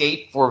to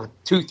escape for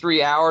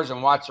 2-3 hours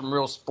and watch some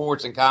real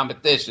sports and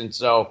competition.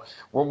 So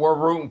we're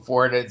rooting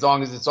for it. As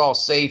long as it's all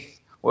safe,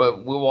 we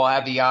will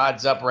have the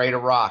odds up, ready to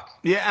rock.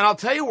 Yeah, and I'll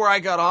tell you where I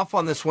got off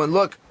on this one.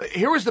 Look,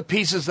 here was the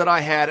pieces that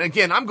I had.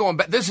 Again, I'm going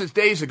back. This is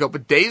days ago,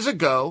 but days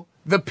ago,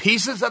 the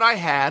pieces that I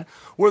had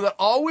were that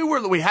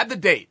we had the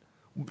date.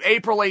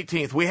 April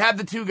 18th. We had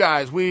the two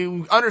guys.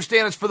 We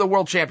understand it's for the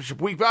World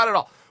Championship. We got it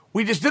all.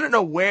 We just didn't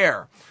know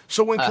where.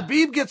 So when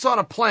Khabib gets on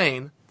a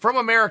plane from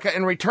America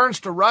and returns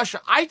to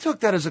Russia, I took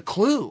that as a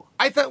clue.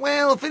 I thought,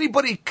 well, if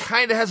anybody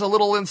kind of has a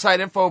little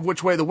inside info of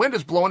which way the wind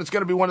is blowing, it's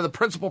going to be one of the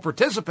principal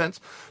participants.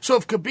 So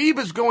if Khabib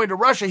is going to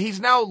Russia, he's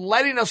now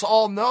letting us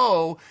all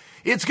know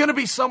it's going to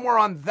be somewhere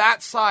on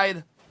that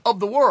side of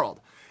the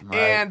world. Right.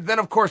 And then,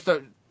 of course,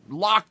 the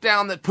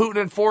lockdown that Putin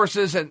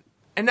enforces, and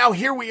now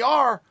here we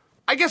are.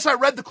 I guess I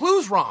read the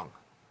clues wrong.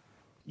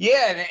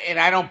 Yeah, and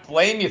I don't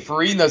blame you for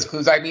reading those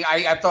clues. I mean,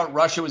 I thought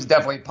Russia was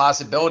definitely a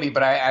possibility,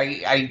 but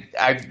I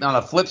on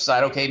the flip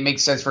side, okay, it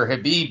makes sense for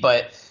Khabib,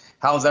 but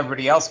how's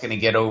everybody else going to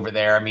get over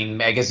there? I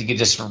mean, I guess you could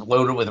just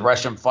load it with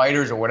Russian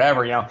fighters or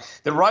whatever.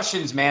 The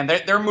Russians, man,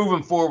 they're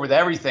moving forward with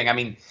everything. I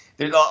mean,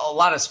 there's a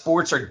lot of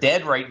sports are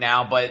dead right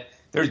now, but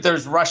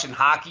there's Russian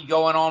hockey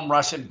going on,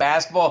 Russian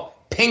basketball.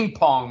 Ping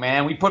pong,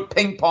 man. We put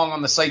ping pong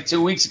on the site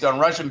 2 weeks ago, and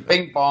Russian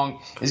ping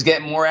pong is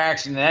getting more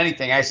action than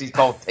anything. Actually, it's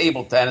called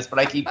table tennis, but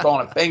I keep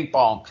calling it ping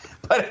pong.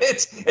 But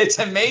it's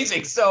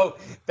amazing. So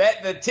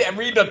I'm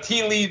reading the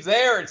tea leaves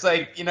there. It's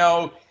like,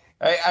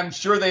 I'm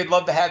sure they'd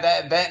love to have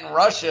that event in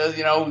Russia,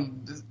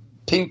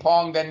 ping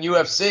pong than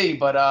UFC,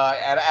 but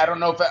I don't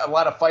know if a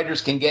lot of fighters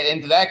can get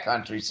into that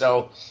country.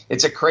 So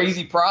it's a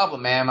crazy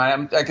problem, man.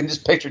 I can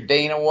just picture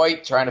Dana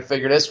White trying to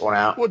figure this one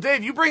out. Well,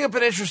 Dave, you bring up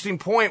an interesting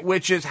point,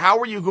 which is how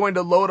are you going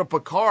to load up a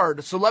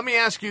card? So let me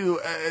ask you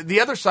the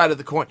other side of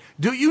the coin.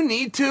 Do you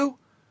need to?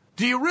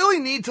 Do you really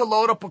need to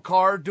load up a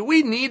card? Do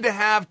we need to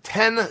have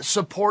 10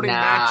 supporting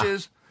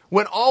matches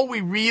when all we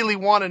really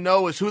want to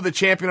know is who the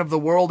champion of the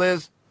world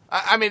is?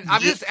 I mean,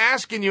 I'm just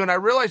asking you, and I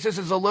realize this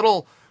is a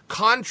little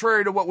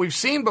contrary to what we've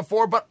seen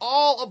before, but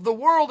all of the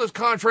world is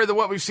contrary to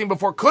what we've seen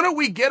before. Couldn't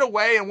we get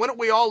away, and wouldn't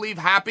we all leave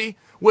happy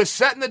with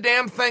setting the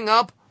damn thing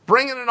up,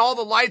 bringing in all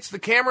the lights, the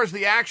cameras,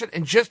 the action,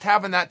 and just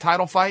having that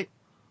title fight?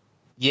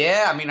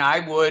 Yeah, I mean, I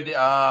would.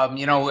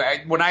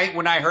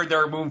 When I heard they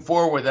were moving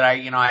forward with it,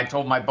 I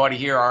told my buddy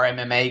here, our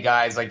MMA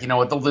guys, like,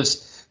 what,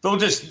 they'll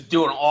just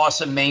do an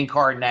awesome main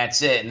card and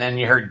that's it. And then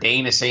you heard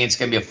Dana saying it's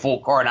going to be a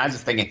full card, and I was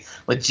just thinking,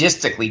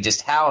 logistically,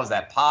 just how is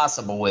that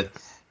possible with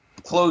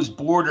closed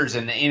borders,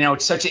 and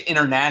it's such an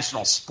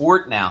international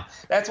sport now.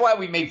 That's why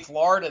we made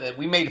Florida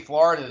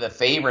the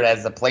favorite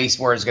as the place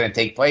where it's going to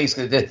take place,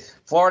 because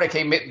Florida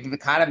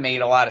kind of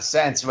made a lot of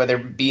sense, whether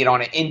it be it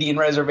on an Indian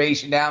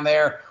reservation down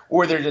there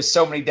or there's just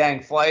so many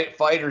dang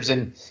fighters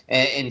in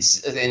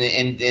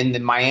the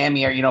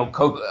Miami or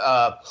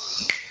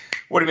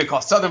what do we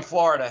call Southern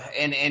Florida,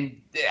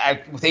 and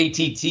with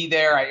ATT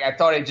there, I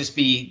thought it'd just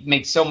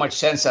make so much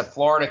sense that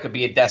Florida could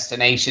be a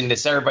destination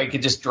that everybody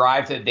could just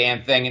drive to the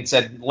damn thing, and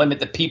said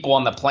limit the people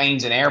on the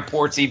planes and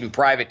airports, even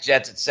private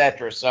jets,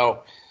 etc.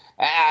 So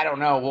I don't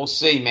know. We'll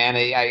see, man.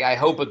 I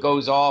hope it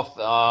goes off,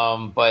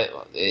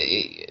 but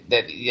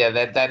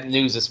that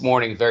news this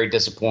morning is very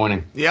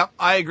disappointing. Yep,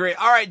 I agree.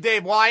 All right,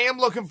 Dave. Well, I am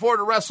looking forward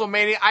to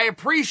WrestleMania. I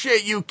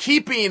appreciate you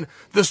keeping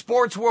the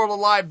sports world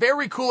alive.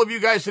 Very cool of you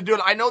guys to do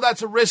it. I know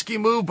that's a risky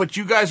move, but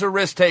you guys are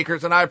risk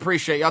takers, and I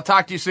appreciate you. I'll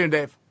talk to you soon,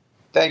 Dave.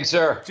 Thanks,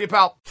 sir. See you,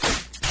 pal.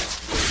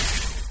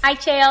 Hi,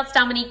 Chael. It's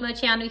Dominique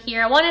Moceanu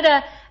here. I wanted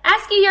to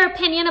ask you your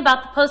opinion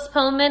about the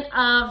postponement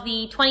of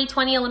the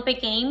 2020 Olympic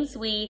Games.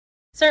 We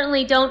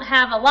certainly don't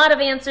have a lot of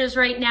answers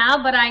right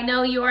now, but I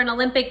know you are an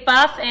Olympic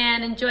buff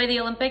and enjoy the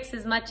Olympics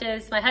as much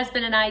as my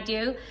husband and I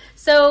do.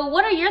 So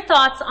what are your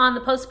thoughts on the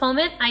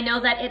postponement? I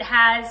know that it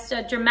has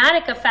a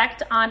dramatic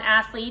effect on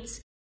athletes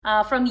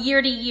from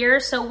year to year.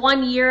 So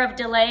 1 year of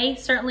delay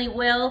certainly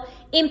will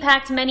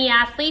impact many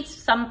athletes,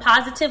 some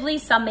positively,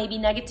 some maybe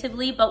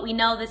negatively, but we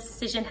know this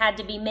decision had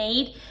to be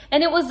made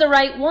and it was the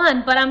right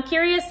one. But I'm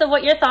curious of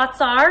what your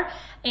thoughts are,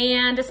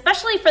 and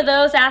especially for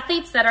those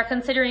athletes that are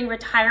considering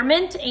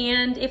retirement,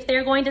 and if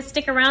they're going to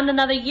stick around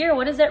another year,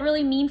 what does that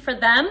really mean for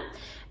them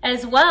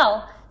as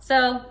well?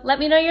 So let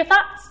me know your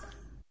thoughts.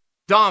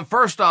 Dom,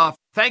 first off,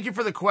 thank you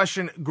for the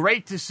question.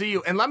 Great to see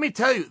you. And let me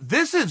tell you,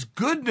 this is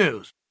good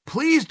news.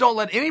 Please don't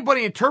let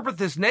anybody interpret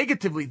this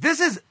negatively.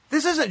 This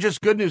isn't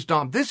just good news,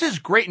 Dom. This is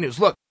great news.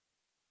 Look,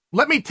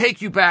 let me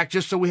take you back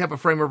just so we have a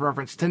frame of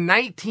reference to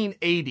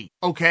 1980,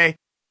 okay?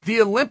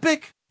 The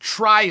Olympic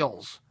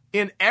trials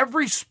in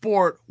every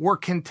sport were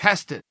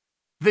contested.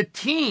 The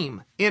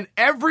team in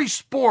every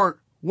sport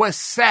was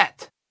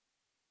set.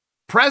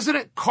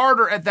 President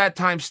Carter at that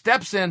time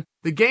steps in,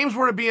 The games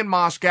were to be in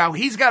Moscow.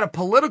 He's got a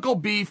political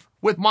beef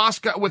with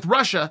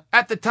Russia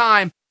at the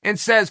time, and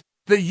says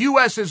the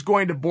U.S. is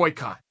going to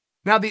boycott.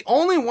 Now, the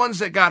only ones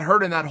that got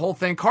hurt in that whole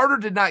thing, Carter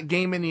did not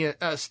gain any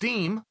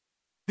steam.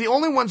 The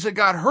only ones that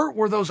got hurt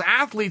were those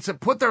athletes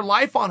that put their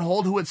life on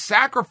hold, who had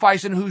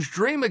sacrificed and whose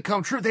dream had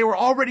come true. They were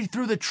already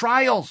through the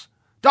trials.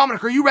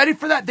 Dominic, are you ready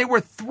for that? They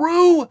were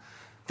through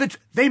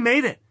they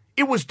made it.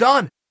 It was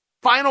done.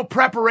 Final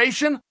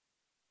preparation.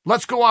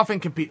 Let's go off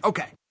and compete.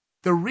 Okay.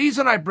 The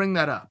reason I bring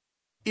that up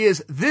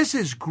is this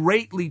is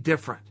greatly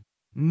different.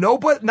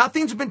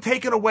 Nothing's been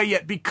taken away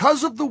yet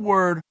because of the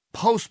word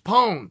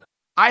postponed.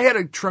 I had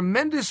a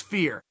tremendous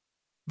fear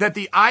that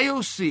the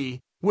IOC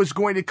was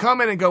going to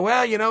come in and go,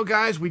 well, you know,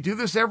 guys, we do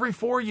this every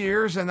 4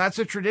 years, and that's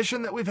a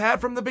tradition that we've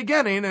had from the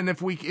beginning. And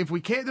if we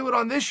can't do it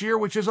on this year,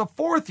 which is a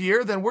 4th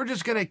year, then we're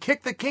just going to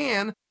kick the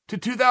can to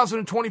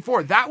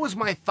 2024. That was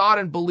my thought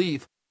and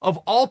belief of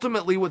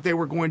ultimately what they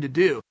were going to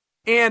do.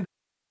 And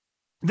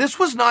this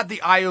was not the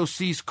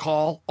IOC's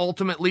call,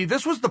 ultimately.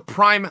 This was the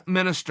Prime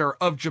Minister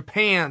of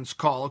Japan's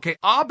call, okay?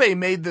 Abe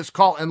made this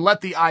call and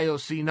let the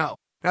IOC know.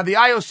 Now, the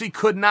IOC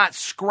could not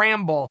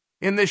scramble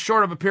in this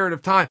short of a period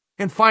of time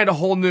and find a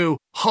whole new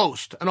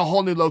host and a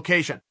whole new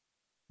location.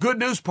 Good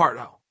news part,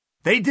 though.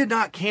 They did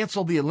not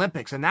cancel the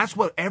Olympics, and that's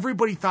what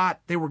everybody thought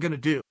they were going to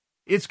do.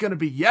 It's going to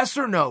be yes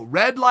or no,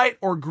 red light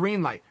or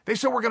green light. They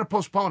said we're going to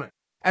postpone it.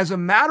 As a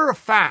matter of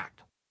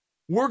fact,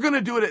 we're going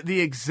to do it at the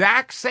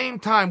exact same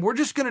time. We're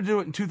just going to do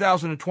it in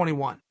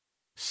 2021.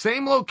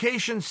 Same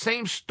location,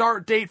 same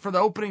start date for the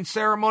opening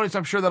ceremonies.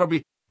 I'm sure that'll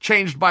be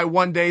changed by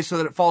 1 day so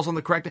that it falls on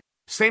the correct day.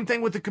 Same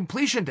thing with the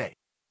completion date.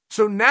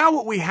 So now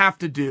what we have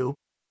to do,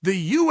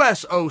 the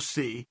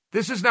USOC,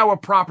 this is now a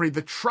property,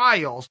 the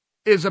trials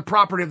is a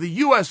property of the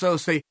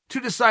USOC to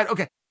decide,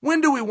 okay,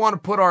 when do we want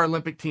to put our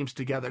Olympic teams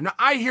together? Now,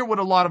 I hear what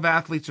a lot of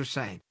athletes are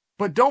saying,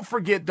 but don't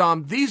forget,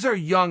 Dom, these are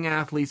young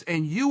athletes,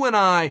 and you and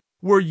I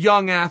were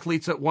young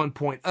athletes at one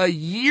point. A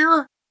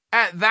year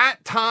at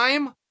that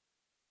time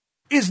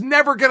is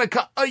never going to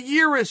come. A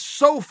year is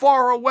so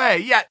far away,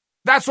 yet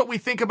that's what we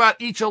think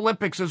about each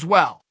Olympics as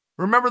well.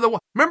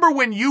 Remember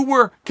when you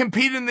were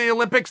competing in the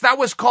Olympics? That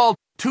was called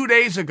 2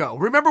 days ago.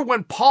 Remember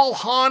when Paul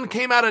Hahn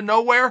came out of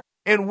nowhere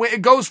and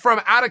it goes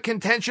from out of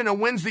contention and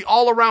wins the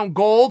all-around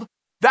gold?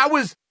 That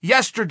was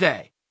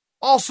yesterday,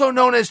 also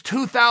known as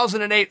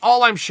 2008.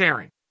 All I'm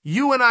sharing,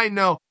 you and I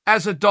know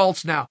as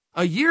adults now,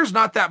 a year's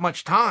not that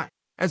much time.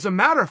 As a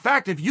matter of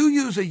fact, if you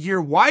use a year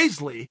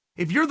wisely,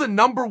 if you're the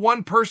number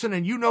 1 person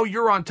and you know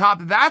you're on top,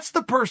 that's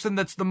the person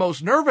that's the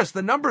most nervous.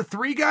 The number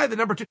 3 guy, the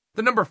number 2,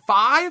 the number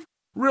 5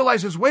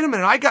 realizes, wait a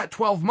minute, I got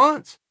 12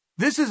 months.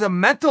 This is a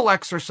mental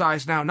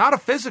exercise now, not a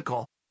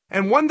physical.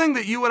 And one thing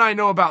that you and I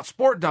know about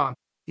sport, Dom,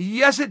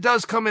 yes, it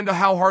does come into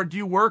how hard do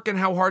you work and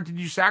how hard did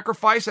you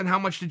sacrifice and how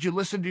much did you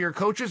listen to your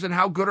coaches and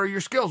how good are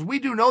your skills. We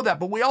do know that,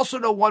 but we also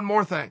know one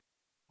more thing,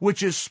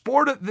 which is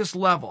sport at this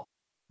level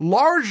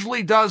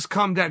largely does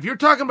come down. If you're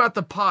talking about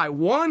the pie,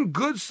 one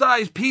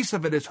good-sized piece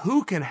of it is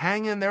who can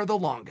hang in there the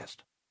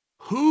longest.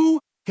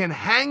 Who can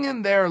hang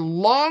in there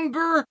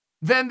longer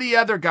than the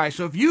other guy.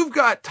 So if you've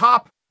got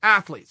top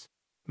athletes,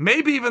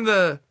 maybe even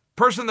the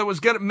person that was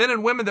men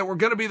and women that were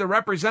going to be the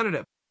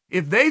representative,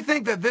 if they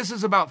think that this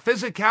is about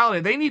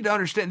physicality, they need to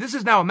understand this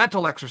is now a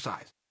mental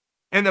exercise.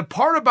 And the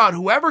part about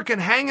whoever can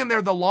hang in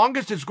there the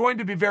longest is going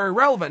to be very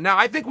relevant. Now,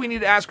 I think we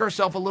need to ask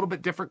ourselves a little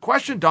bit different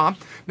question, Dom.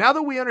 Now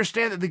that we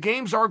understand that the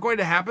games are going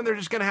to happen, they're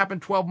just going to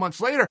happen 12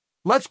 months later.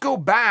 Let's go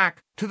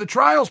back to the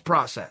trials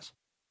process.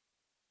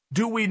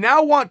 Do we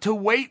now want to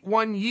wait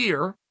 1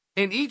 year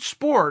in each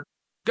sport?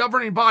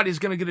 Governing body is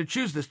going to get to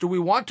choose this. Do we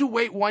want to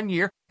wait 1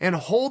 year and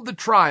hold the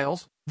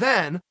trials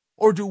then,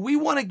 or do we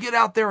want to get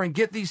out there and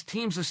get these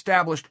teams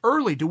established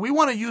early? Do we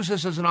want to use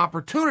this as an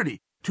opportunity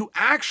to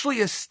actually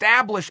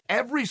establish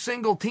every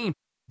single team,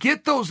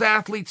 get those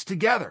athletes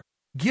together,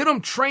 get them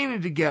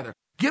training together,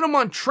 get them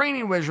on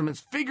training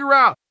regimens, figure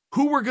out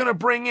who we're going to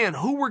bring in,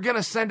 who we're going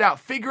to send out,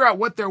 figure out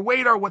what their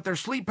weight are, what their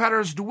sleep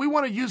patterns. Do we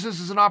want to use this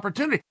as an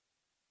opportunity?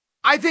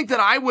 I think that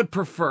I would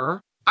prefer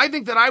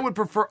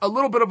a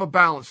little bit of a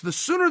balance. The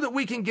sooner that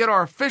we can get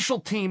our official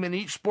team in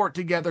each sport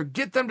together,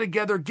 get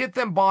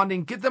them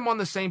bonding, get them on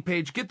the same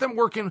page, get them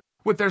working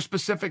with their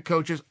specific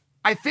coaches,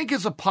 I think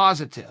is a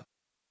positive.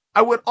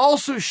 I would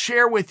also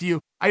share with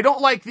you, I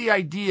don't like the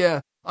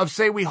idea of,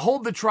 say, we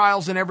hold the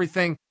trials and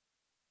everything.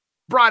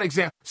 Broad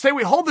example, say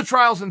we hold the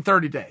trials in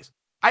 30 days.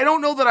 I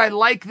don't know that I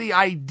like the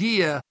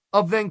idea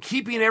of then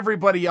keeping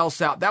everybody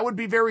else out. That would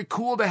be very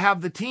cool to have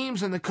the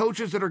teams and the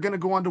coaches that are going to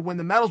go on to win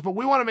the medals, but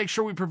we want to make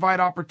sure we provide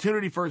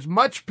opportunity for as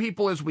much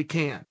people as we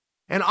can.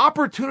 And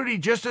opportunity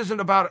just isn't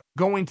about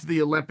going to the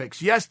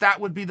Olympics. Yes, that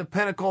would be the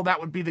pinnacle. That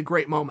would be the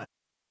great moment.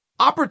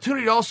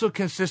 Opportunity also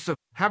consists of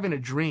having a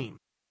dream.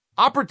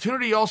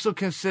 Opportunity also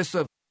consists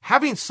of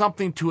having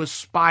something to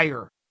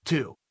aspire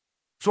to.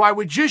 So I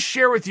would just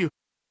share with you,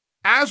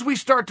 as we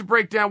start to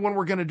break down when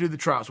we're going to do the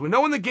trials, we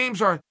know when the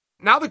games are.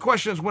 Now the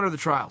question is, when are the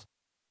trials?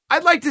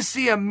 I'd like to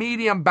see a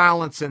medium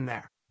balance in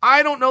there.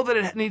 I don't know that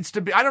it needs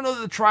to be, I don't know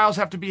that the trials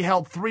have to be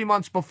held 3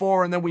 months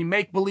before and then we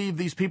make believe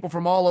these people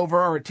from all over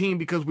are a team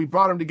because we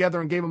brought them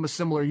together and gave them a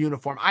similar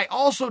uniform. I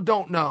also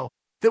don't know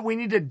that we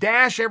need to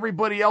dash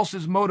everybody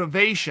else's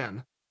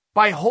motivation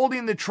by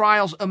holding the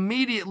trials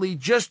immediately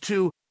just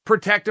to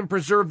protect and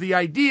preserve the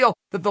ideal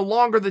that the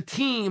longer the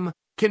team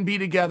can be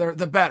together,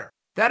 the better.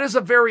 That is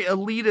a very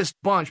elitist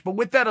bunch, but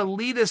with that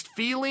elitist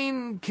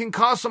feeling can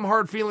cause some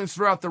hard feelings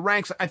throughout the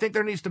ranks. I think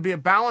there needs to be a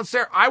balance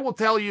there. I will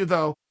tell you,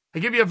 though, I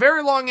give you a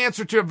very long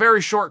answer to a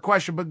very short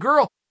question, but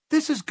girl,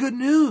 this is good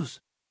news.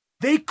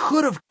 They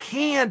could have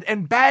canned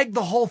and bagged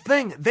the whole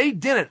thing. They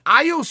didn't.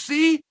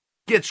 IOC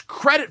gets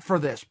credit for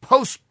this.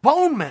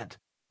 Postponement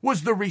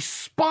was the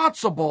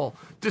responsible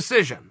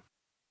decision.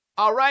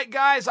 All right,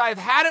 guys, I've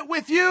had it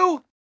with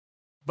you,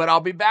 but I'll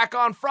be back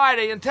on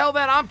Friday. Until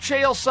then, I'm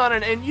Chael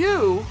Sonnen, and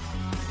you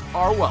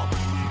are welcome.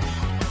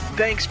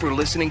 Thanks for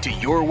listening to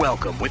You're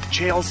Welcome with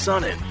Chael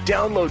Sonnen.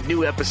 Download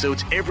new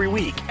episodes every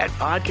week at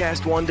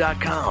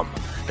podcastone.com.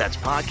 That's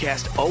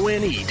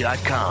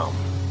podcastone.com.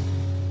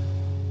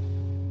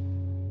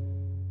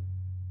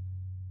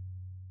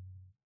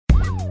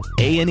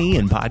 A&E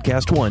and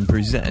Podcast One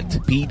present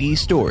PD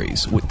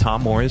Stories with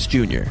Tom Morris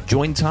Jr.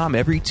 Join Tom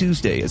every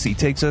Tuesday as he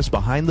takes us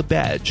behind the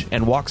badge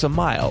and walks a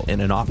mile in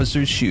an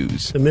officer's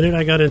shoes. The minute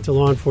I got into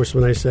law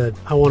enforcement, I said,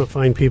 I want to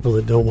find people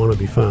that don't want to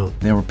be found.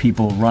 There were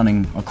people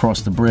running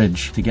across the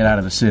bridge to get out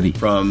of the city.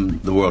 From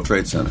the World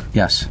Trade Center.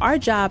 Yes. Our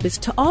job is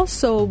to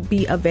also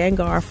be a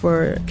vanguard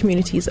for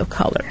communities of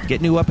color. Get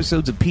new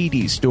episodes of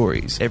PD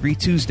Stories every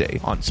Tuesday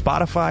on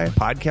Spotify,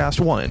 Podcast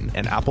One,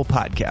 and Apple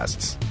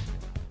Podcasts.